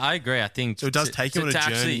 I agree. I think so. It does take you on a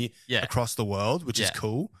journey across the world, which is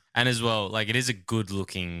cool. And as well, like it is a good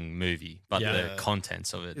looking movie, but the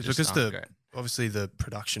contents of it it's just because aren't great. Obviously the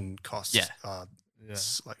production costs are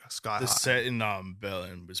like sky high. The set in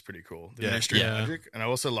Berlin was pretty cool. The Ministry of Magic, and I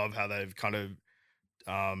also love how they've kind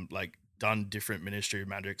of like done different Ministry of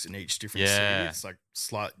Magics in each different city. It's like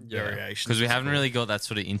slight variations because we haven't really got that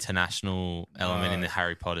sort of international element in the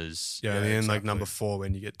Harry Potters. Yeah, and then like number 4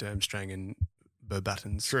 when you get Durmstrang and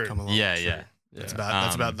Beauxbatons come along. Yeah. That's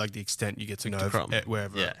about like the extent you get to know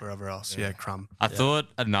wherever else. Yeah, Crumb. I thought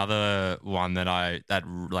another one that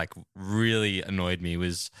like really annoyed me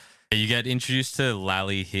was you get introduced to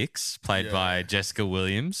Lally Hicks, played by Jessica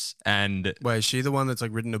Williams, and wait, is she the one that's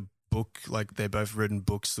like written a book? Like they've both written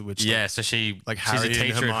books, which so she like she's Harry a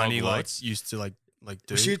teacher and Hermione at like Hogwarts. used to like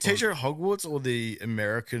do. Was she a teacher at Hogwarts or the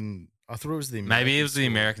American? I thought it was the American Maybe it was the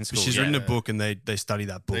American school. She's written a book and they study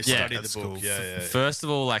that book. They study the book. Yeah. First of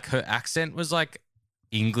all, like her accent was like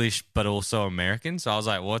English but also American, so I was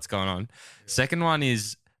like, what's going on? Second one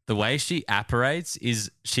is the way she apparates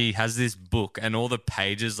is she has this book and all the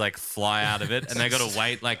pages like fly out of it and they got to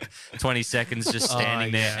wait like 20 seconds just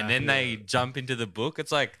standing there and then they jump into the book.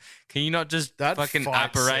 It's like, can you not just fucking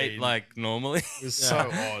apparate like normally? It was so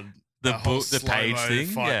odd. The book, the page thing.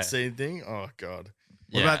 Fight scene thing. Oh, God.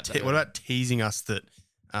 What about teasing us that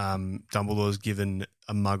Dumbledore's given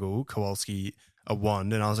a muggle, Kowalski, a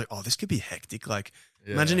wand, and I was like, oh, this could be hectic. Like,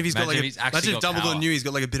 imagine if imagine if Dumbledore power. knew he's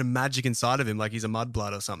got like a bit of magic inside of him, like he's a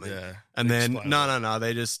mudblood or something. Yeah. And then no,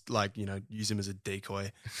 they just like use him as a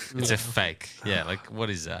decoy. It's a fake. Yeah, like what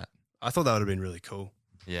is that? I thought that would have been really cool.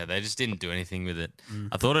 Yeah, they just didn't do anything with it.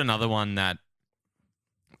 I thought another one that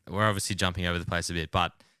we're obviously jumping over the place a bit,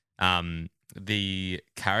 but the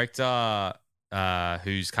character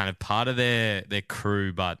who's kind of part of their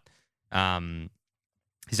crew, but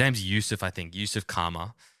his name's Yusuf, I think, Yusuf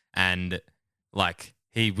Kama, and like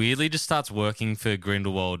he weirdly just starts working for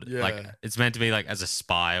Grindelwald. Yeah. Like it's meant to be like as a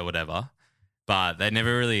spy or whatever, but they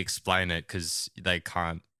never really explain it because they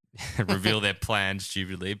can't reveal their plan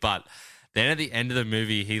stupidly. But then at the end of the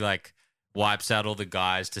movie, he like wipes out all the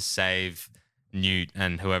guys to save Newt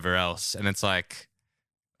and whoever else, and it's like,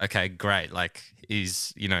 okay, great, like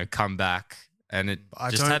he's come back. And it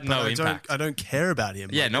just had no impact. I don't care about him.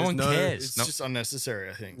 Yeah, like, no one cares. It's just unnecessary,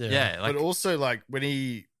 I think. Yeah, but also like when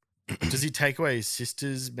does he take away his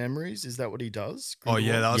sister's memories? Is that what he does? Oh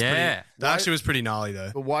yeah, that actually was pretty gnarly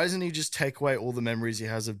though. But why doesn't he just take away all the memories he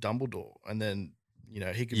has of Dumbledore and then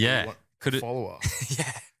he could be a follower?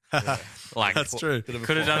 Yeah. Like that's true.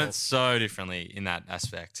 Could have done it so differently in that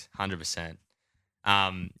aspect, 100%.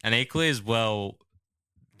 And equally as well,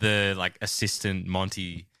 the like assistant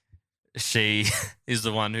Monty. She is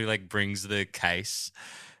the one who like brings the case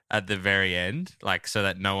at the very end, like so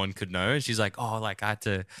that no one could know. And she's like, "Oh, like I had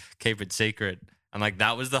to keep it secret," and like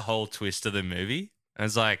that was the whole twist of the movie. And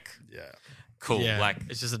it's like, cool. Yeah, like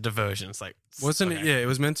it's just a diversion. It's like wasn't it? Yeah, it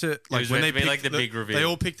was meant to like when they be like the big reveal. They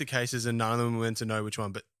all picked the cases and none of them were meant to know which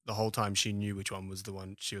one, but the whole time she knew which one was the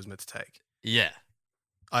one she was meant to take. Yeah.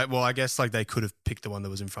 I guess like they could have picked the one that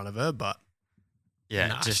was in front of her, but.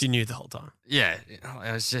 Yeah, she knew the whole time. Yeah,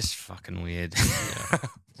 it was just fucking weird.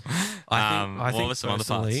 I think what were some other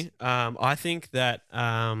parts? I think that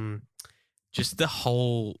just the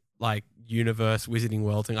whole like universe wizarding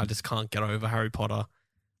world thing, I just can't get over Harry Potter.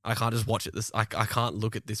 I can't just watch it. I can't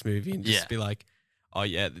look at this movie and just be like, oh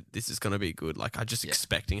yeah, this is gonna be good. Like I'm just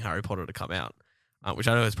expecting Harry Potter to come out, which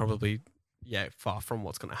I know is probably far from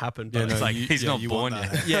what's going to happen. But it's like he's not born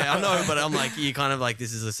yet. Yeah, I know, but I'm like, you kind of like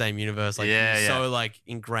this is the same universe. Like, you're so like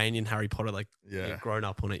ingrained in Harry Potter. Like, you've grown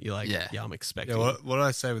up on it. You're like, I'm expecting. Yeah, what I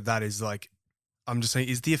say with that is like, I'm just saying,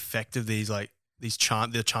 is the effect of these like the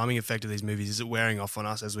charming effect of these movies, is it wearing off on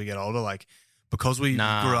us as we get older? Like, because we grew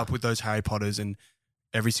up with those Harry Potters, and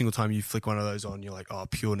every single time you flick one of those on, you're like, oh,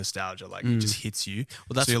 pure nostalgia. Like, it just hits you.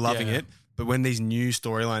 Well, so you're loving it. But when these new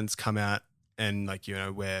storylines come out, and like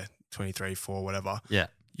we're 23, 4, whatever. Yeah.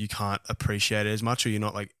 You can't appreciate it as much, or you're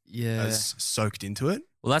not like as soaked into it.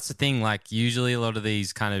 Well, that's the thing. Like usually a lot of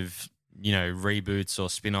these kind of, reboots or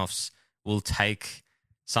spin-offs will take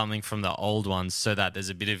something from the old ones so that there's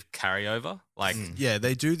a bit of carryover. Like, yeah,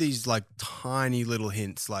 they do these like tiny little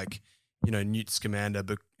hints, like, Newt Scamander,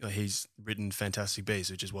 but he's written Fantastic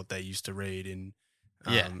Beasts, which is what they used to read in,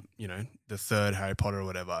 the third Harry Potter or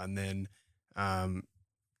whatever. And then,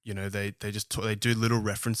 they do little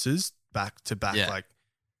references back to back, like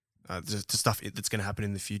to stuff that's going to happen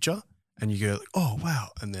in the future, and you go like, oh wow,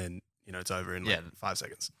 and then it's over in 5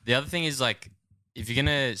 seconds. The other thing is like, if you're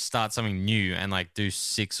gonna start something new and like do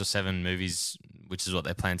 6 or 7 movies, which is what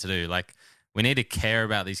they plan to do, like we need to care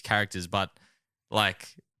about these characters. But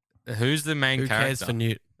like, who's the main character? Who cares for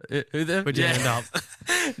Newt? Who'd you end up?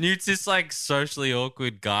 Newt's this like socially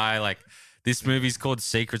awkward guy. Like this movie's called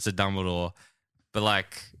Secrets of Dumbledore, but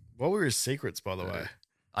like. What were his secrets, by the way?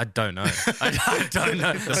 I don't know. I don't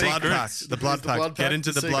know. The blood pact. The blood pact. Get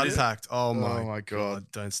into the blood pact. Oh my god!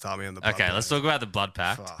 Don't start me on the blood pact. Okay, let's talk about the blood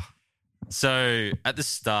pact. So at the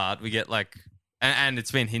start, we get like, and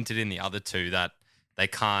it's been hinted in the other two that they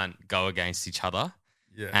can't go against each other.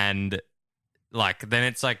 Yeah. And like then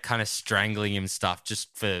it's like kind of strangling him stuff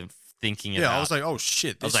just for thinking about. I was like, oh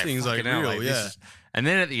shit, this thing's like fucking hell, real, this is- and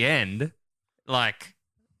then at the end, like,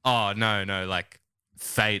 oh no, like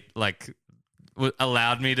fate like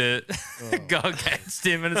allowed me to go against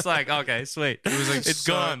him, and it's like, okay, sweet, It was like it's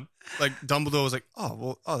gone. Like Dumbledore was like,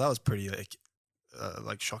 that was pretty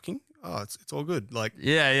like shocking. Oh, it's all good. Like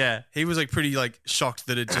Yeah. he was like pretty like shocked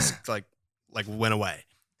that it just like went away.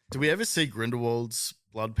 Do we ever see Grindelwald's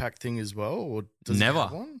blood pack thing as well, or does he Never.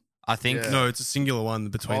 have one? I think No, it's a singular one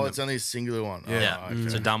between them. It's only a singular one. Yeah. Oh, okay.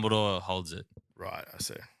 So Dumbledore holds it. Right, I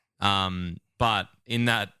see. But in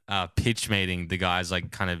that pitch meeting, the guy's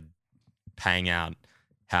like kind of paying out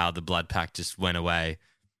how the blood pack just went away,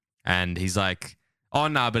 and he's like, "Oh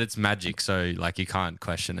no, but it's magic, so like you can't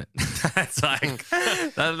question it." It's like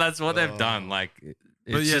that's what they've done. Like,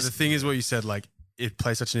 But yeah, the thing is what you said, like it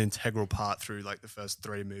plays such an integral part through like the first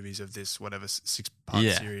 3 movies of this whatever 6-part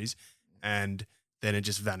series, and then it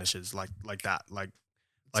just vanishes like that. Like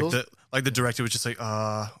the director was just like,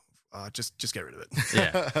 just get rid of it.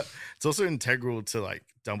 Yeah. It's also integral to like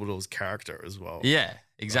Dumbledore's character as well. Yeah,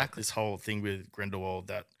 exactly. Like, this whole thing with Grindelwald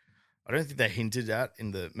that I don't think they hinted at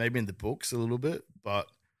maybe in the books a little bit, but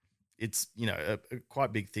it's, a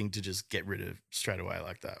quite big thing to just get rid of straight away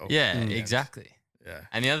like that. Yeah, exactly. Yeah.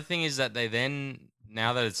 And the other thing is that they then,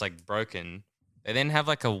 now that it's like broken, they then have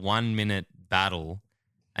like a 1-minute battle.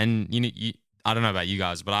 And I don't know about you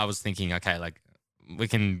guys, but I was thinking, okay, like we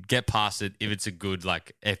can get past it if it's a good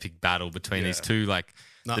like epic battle between these two, like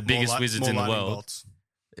the biggest wizards in the world. Bolts.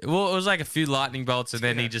 Well, it was like a few lightning bolts, and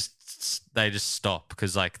then they just stop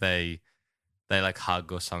because like they like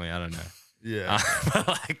hug or something. I don't know. Yeah. But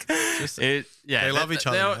like they love each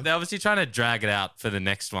other. They're obviously trying to drag it out for the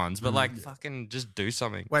next ones, but like fucking just do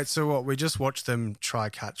something. Wait, so what? We just watched them try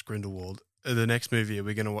catch Grindelwald. The next movie, are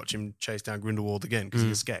we going to watch him chase down Grindelwald again because he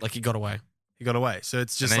escaped? Like he got away. He got away. So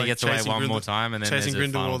it's just and then like he gets away one more time, and then chasing there's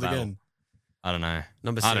a final Grindelwald battle. again. I don't know.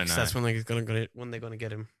 Number 6. I don't know. That's when they're gonna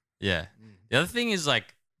get him. Yeah. The other thing is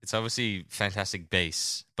like it's obviously Fantastic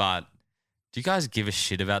Beasts, but do you guys give a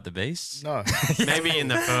shit about the Beasts? No. Maybe in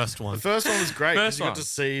the first one. The first one was great because First you got one. to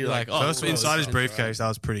see First inside his briefcase, that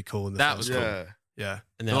was pretty cool. In the That first was one. cool. Yeah.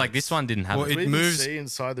 And But like this one didn't have Well, it. it We didn't moves. see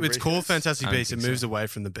inside the It's called briefcase? Fantastic I don't Beasts. It think moves so. away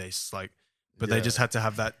from the beasts, like, but they just had to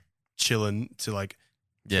have that chillin' to like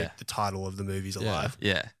keep the title of the movies alive.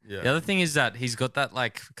 Yeah. The other thing is that he's got that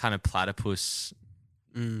like kind of platypus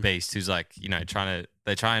beast who's like,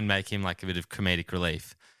 they try and make him like a bit of comedic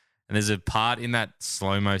relief. And there's a part in that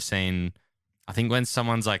slow-mo scene, I think when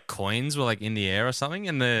someone's like coins were like in the air or something,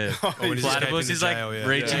 and the platypus is like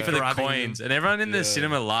reaching for the coins, and everyone in the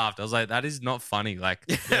cinema laughed. I was like, that is not funny. Like,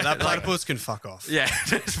 that platypus can fuck off. Yeah,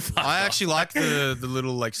 I actually like the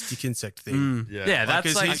little like stick insect thing. Yeah,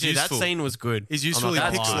 that's like Actually, that scene was good. He's useful. He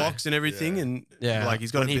picks locks and everything, and like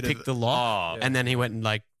he's got when a he bit picked of the lock, and then he went and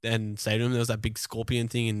like and saved him. There was that big scorpion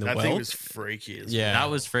thing in the That well. thing was freaky as Yeah. that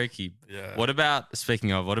was freaky. Yeah. What about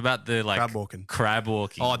the like crab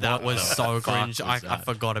walking? Oh, that What was the so fuck cringe. was I that?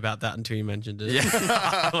 forgot about that until you mentioned it.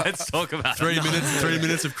 Yeah, let's talk about 3 it. minutes. 3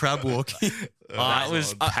 minutes of crab walking. That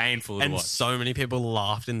was painful to And watch. so many people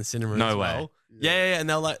laughed in the cinema No as way. well. Yeah, and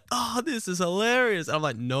they're like, "Oh, this is hilarious." I'm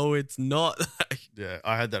like, "No, it's not." Yeah,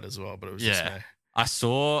 I had that as well, but it was just me. I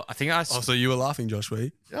think I saw. Oh, so you were laughing, Josh, were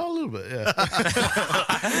you? Yeah, a little bit, yeah.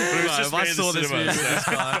 If I saw this movie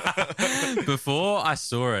cinema, with this guy. Before I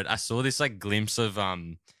saw it, I saw this like glimpse of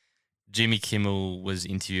Jimmy Kimmel was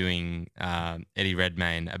interviewing Eddie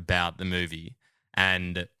Redmayne about the movie,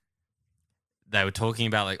 and they were talking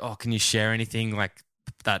about like, oh, can you share anything like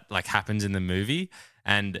that like happens in the movie?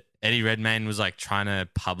 And Eddie Redmayne was like trying to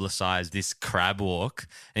publicize this crab walk,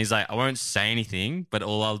 and he's like, I won't say anything, but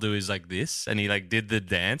all I'll do is like this, and he like did the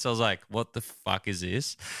dance. I was like, what the fuck is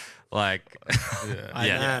this? Like,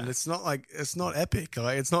 Man, it's not epic.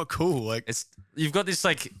 Like, it's not cool. Like, you've got this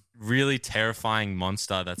like really terrifying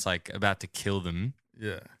monster that's like about to kill them.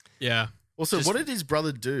 Yeah. Yeah. Also, what did his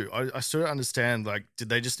brother do? I still don't understand. Like, did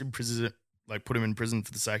they just put him in prison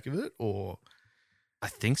for the sake of it, or? I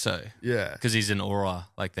think so. Yeah, because he's an aura.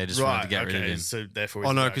 Like they just wanted to get rid of him. So therefore,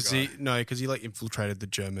 because he like infiltrated the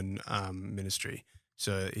German ministry.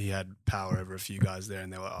 So he had power over a few guys there,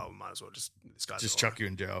 and they were like, oh, might as well just chuck you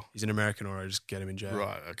in jail. He's an American aura, just get him in jail.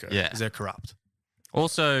 Right. Okay. Yeah, because they're corrupt.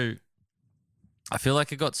 Also, I feel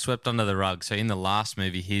like it got swept under the rug. So in the last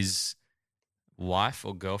movie, his wife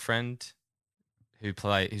or girlfriend, who's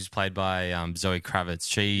played by Zoe Kravitz,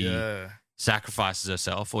 she sacrifices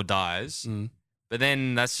herself or dies. But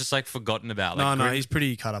then that's just like forgotten about. Like, No, he's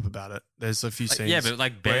pretty cut up about it. There's a few scenes, yeah, but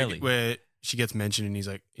like barely, where she gets mentioned and he's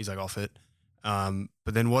like off it.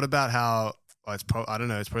 But then what about how I don't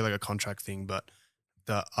know, it's probably like a contract thing, but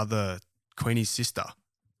the other Queenie's sister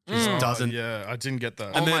just doesn't. Yeah, I didn't get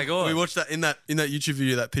that. And my God. we watched that in that YouTube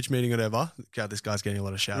video, that pitch meeting, or whatever. God, this guy's getting a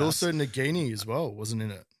lot of shout But outs. also Nagini as well wasn't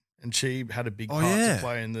in it, and she had a big part yeah. to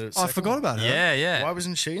play in the. I forgot about her. Yeah. Why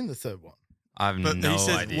wasn't she in the third one? I have But no he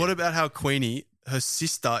says, idea. what about how Queenie, her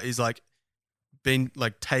sister, is like been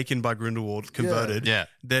like taken by Grindelwald, converted. Yeah.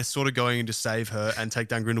 They're sort of going in to save her and take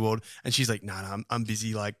down Grindelwald, and she's like, "Nah, I'm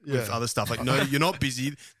busy like with other stuff." Like, no, you're not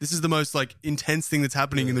busy. This is the most like intense thing that's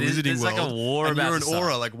happening in the wizarding There's world. like a war and about you're an this stuff.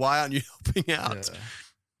 aura. Like, why aren't you helping out?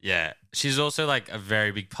 Yeah, she's also like a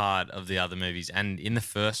very big part of the other movies. And in the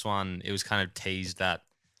first one, it was kind of teased that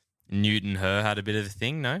Newt and her had a bit of a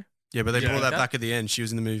thing, no? Yeah, but they brought that back at the end. She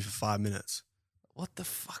was in the movie for 5 minutes. What the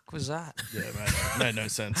fuck was that? Yeah, made no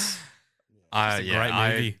sense. Great movie.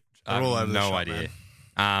 I have They're all over the no shop,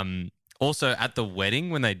 idea. Also, at the wedding,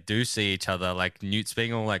 when they do see each other, like Newt's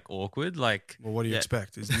being all like awkward, like. Well, what do you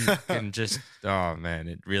expect? And just, oh man,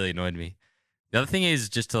 it really annoyed me. The other thing is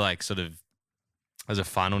just to like sort of, as a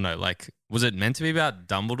final note, like, was it meant to be about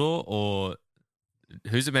Dumbledore or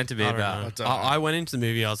who's it meant to be about? I went into the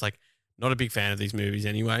movie, I was like, not a big fan of these movies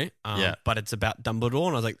anyway. But it's about Dumbledore,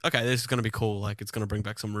 and I was like, okay, this is going to be cool. Like, it's going to bring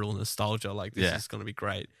back some real nostalgia. Like, this is going to be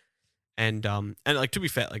great. And like, to be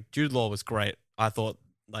fair, like Jude Law was great. I thought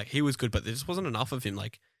like he was good, but there just wasn't enough of him.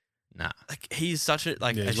 Like, nah, like he's such a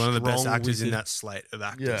like he's a one of the best strong actors in wizard. that slate of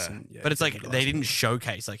actors. Yeah. And, But it's like they didn't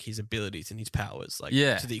showcase like his abilities and his powers, like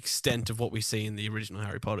to the extent of what we see in the original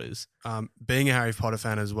Harry Potters. Being a Harry Potter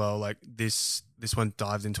fan as well, like this one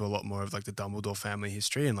dived into a lot more of like the Dumbledore family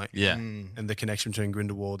history and like and the connection between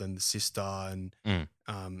Grindelwald and the sister and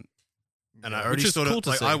and I already sort of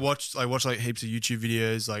like I watched like heaps of YouTube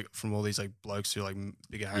videos like from all these like blokes who are like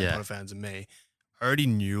bigger Harry Potter fans than me. I already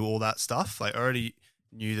knew all that stuff. Like I already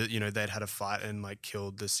knew that, you know, they'd had a fight and like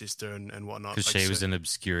killed the sister and whatnot. Because like, she was an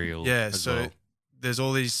obscurial. Yeah, as so well. there's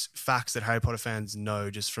all these facts that Harry Potter fans know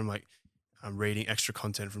just from like reading extra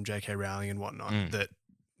content from J.K. Rowling and whatnot that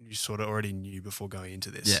you sort of already knew before going into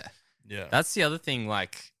this. Yeah. That's the other thing.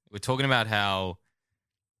 Like, we're talking about how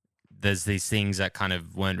there's these things that kind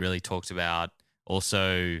of weren't really talked about.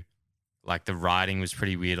 Also, like the writing was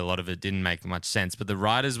pretty weird. A lot of it didn't make much sense. But the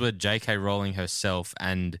writers were J.K. Rowling herself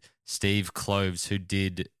and Steve Kloves, who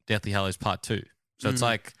did Deathly Hallows Part 2. So it's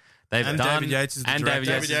like they've and done... David Yates is the and director.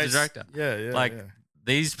 David Yates is the director. Yeah. Like,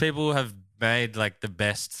 these people have made like the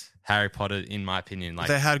best Harry Potter, in my opinion. Like,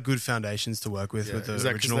 they had good foundations to work with the Is that 'cause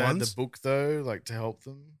original they had ones. the book though, like to help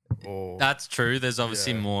them? Or that's true. There's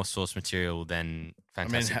obviously more source material than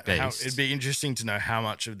Fantastic Beasts. It'd be interesting to know how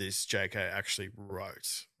much of this JK actually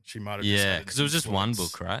wrote. She might have because it was just one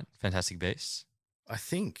book, right? Fantastic Beasts. I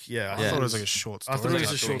think, yeah. I thought it was like a short story. I thought it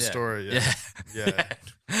was a short story, yeah. They're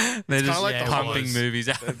It's just kinda like the pumping Hollows. movies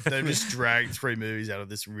out. They've just dragged 3 movies out of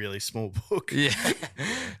this really small book. Yeah.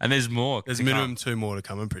 And there's more. There's to minimum come. 2 more to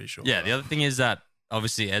come, I'm pretty sure. Yeah, the other thing is that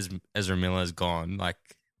obviously Ezra Miller's gone. Like,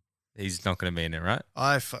 he's not going to be in it, right?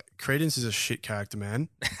 Credence is a shit character, man.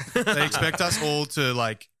 They expect us all to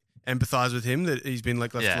like empathize with him that he's been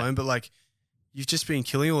like left alone, but like you've just been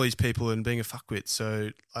killing all these people and being a fuckwit,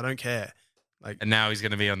 so I don't care. Like, and now he's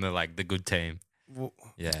going to be on the good team. Well,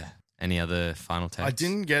 yeah. Any other final takes? I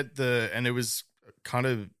didn't get and it was kind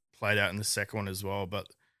of played out in the second one as well, but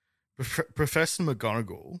Professor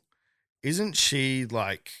McGonagall, wasn't she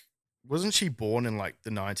born in like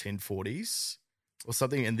the 1940s or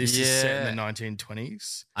something? And this is set in the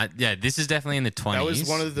 1920s? This is definitely in the 20s. That was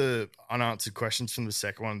one of the unanswered questions from the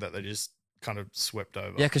second one that they just kind of swept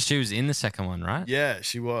over. Yeah, because she was in the second one, right? Yeah,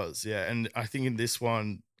 she was. Yeah. And I think in this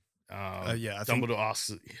one, I Dumbledore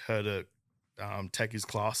asks her to take his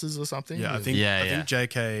classes or something. Yeah, I think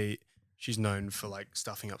JK, she's known for like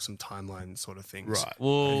stuffing up some timeline sort of things. Right.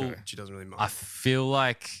 Well, she doesn't really mind. I feel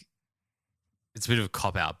like it's a bit of a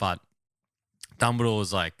cop out, but Dumbledore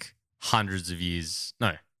was like hundreds of years.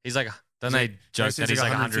 No, he's like, don't they joke that he's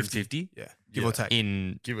like 150? Yeah, give or take.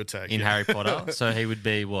 Give or take. In Harry Potter. So he would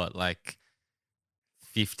be what, like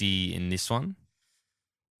 50 in this one?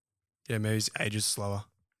 Yeah, maybe his age is slower.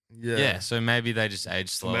 Yeah, so maybe they just age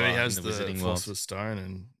slower. Maybe he has in the the Wizarding world. Philosopher's Stone,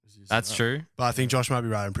 and that's true. But I think Josh might be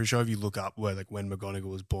right. I'm pretty sure if you look up where like when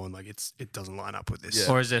McGonagall was born, like it doesn't line up with this.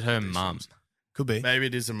 Or is it her mum? Could be. Maybe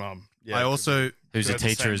it is a mum. Yeah, I also who's a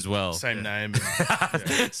teacher as well. Same name.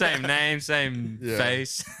 Same name, same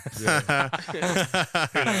face. Yeah.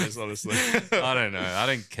 Who knows, honestly. I don't know. I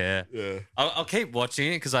don't care. Yeah. I'll keep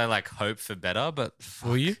watching it because I like hope for better. But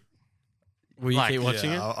will you? Will you keep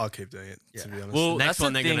watching it? I'll keep doing it. To be honest. Well, next that's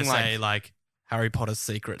one the they're going to thing, say like Harry Potter's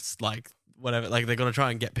secrets, like whatever. Like they're going to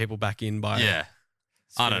try and get people back in by.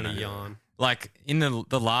 I don't know. Yarn. Like in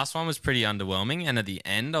the last one was pretty underwhelming, and at the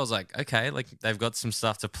end I was like, okay, like they've got some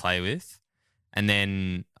stuff to play with, and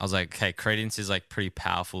then I was like, okay, Credence is like pretty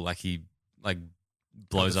powerful, like he like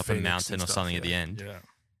blows up a mountain or something at the end. Yeah.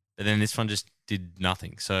 But then this one just did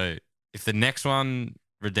nothing. So if the next one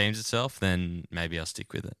redeems itself, then maybe I'll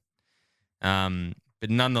stick with it. But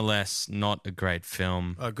nonetheless, not a great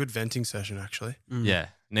film. A good venting session, actually. Yeah,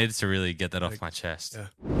 needed to really get that off my chest. Yeah.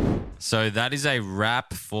 So that is a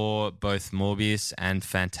wrap for both Morbius and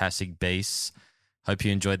Fantastic Beasts. Hope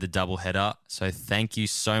you enjoyed the double header. So thank you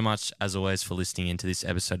so much, as always, for listening into this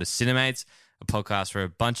episode of Cinemates, a podcast where a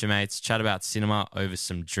bunch of mates chat about cinema over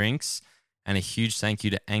some drinks. And a huge thank you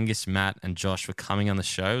to Angus, Matt, and Josh for coming on the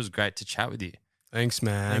show. It was great to chat with you. Thanks,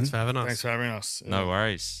 man. Thanks for having us. Thanks for having us. No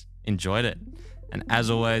worries. Enjoyed it. And as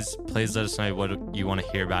always, please let us know what you want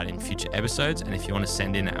to hear about in future episodes. And if you want to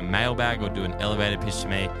send in a mailbag or do an elevator pitch to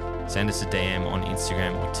me, send us a DM on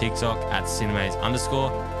Instagram or TikTok at cinemates_.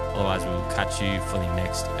 Otherwise, we will catch you for the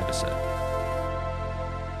next episode.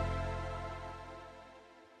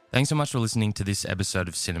 Thanks so much for listening to this episode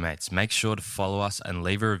of Cinemates. Make sure to follow us and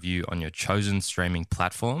leave a review on your chosen streaming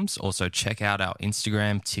platforms. Also, check out our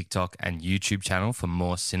Instagram, TikTok, and YouTube channel for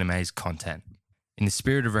more Cinemates content. In the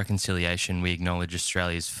spirit of reconciliation, we acknowledge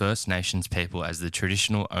Australia's First Nations people as the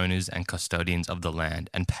traditional owners and custodians of the land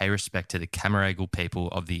and pay respect to the Camaragal people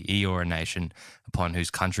of the Eora Nation upon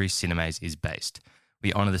whose country Cinemates is based.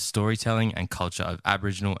 We honour the storytelling and culture of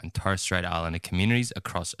Aboriginal and Torres Strait Islander communities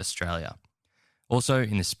across Australia. Also,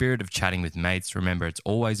 in the spirit of chatting with mates, remember it's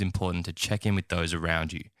always important to check in with those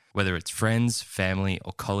around you. Whether it's friends, family,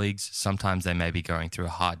 or colleagues, sometimes they may be going through a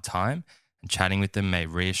hard time, and chatting with them may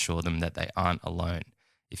reassure them that they aren't alone.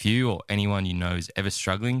 If you or anyone you know is ever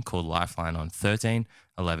struggling, call Lifeline on 13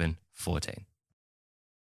 11 14.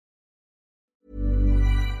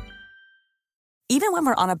 Even when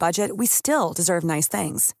we're on a budget, we still deserve nice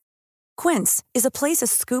things. Quince is a place to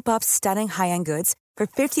scoop up stunning high-end goods for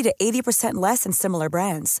 50 to 80% less than similar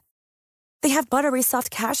brands. They have buttery soft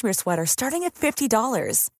cashmere sweaters starting at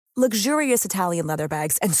 $50, luxurious Italian leather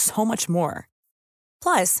bags, and so much more.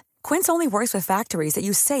 Plus, Quince only works with factories that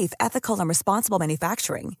use safe, ethical, and responsible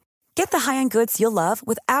manufacturing. Get the high-end goods you'll love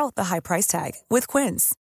without the high price tag with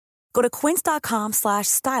Quince. Go to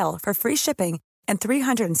quince.com/style for free shipping and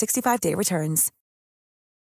 365-day returns.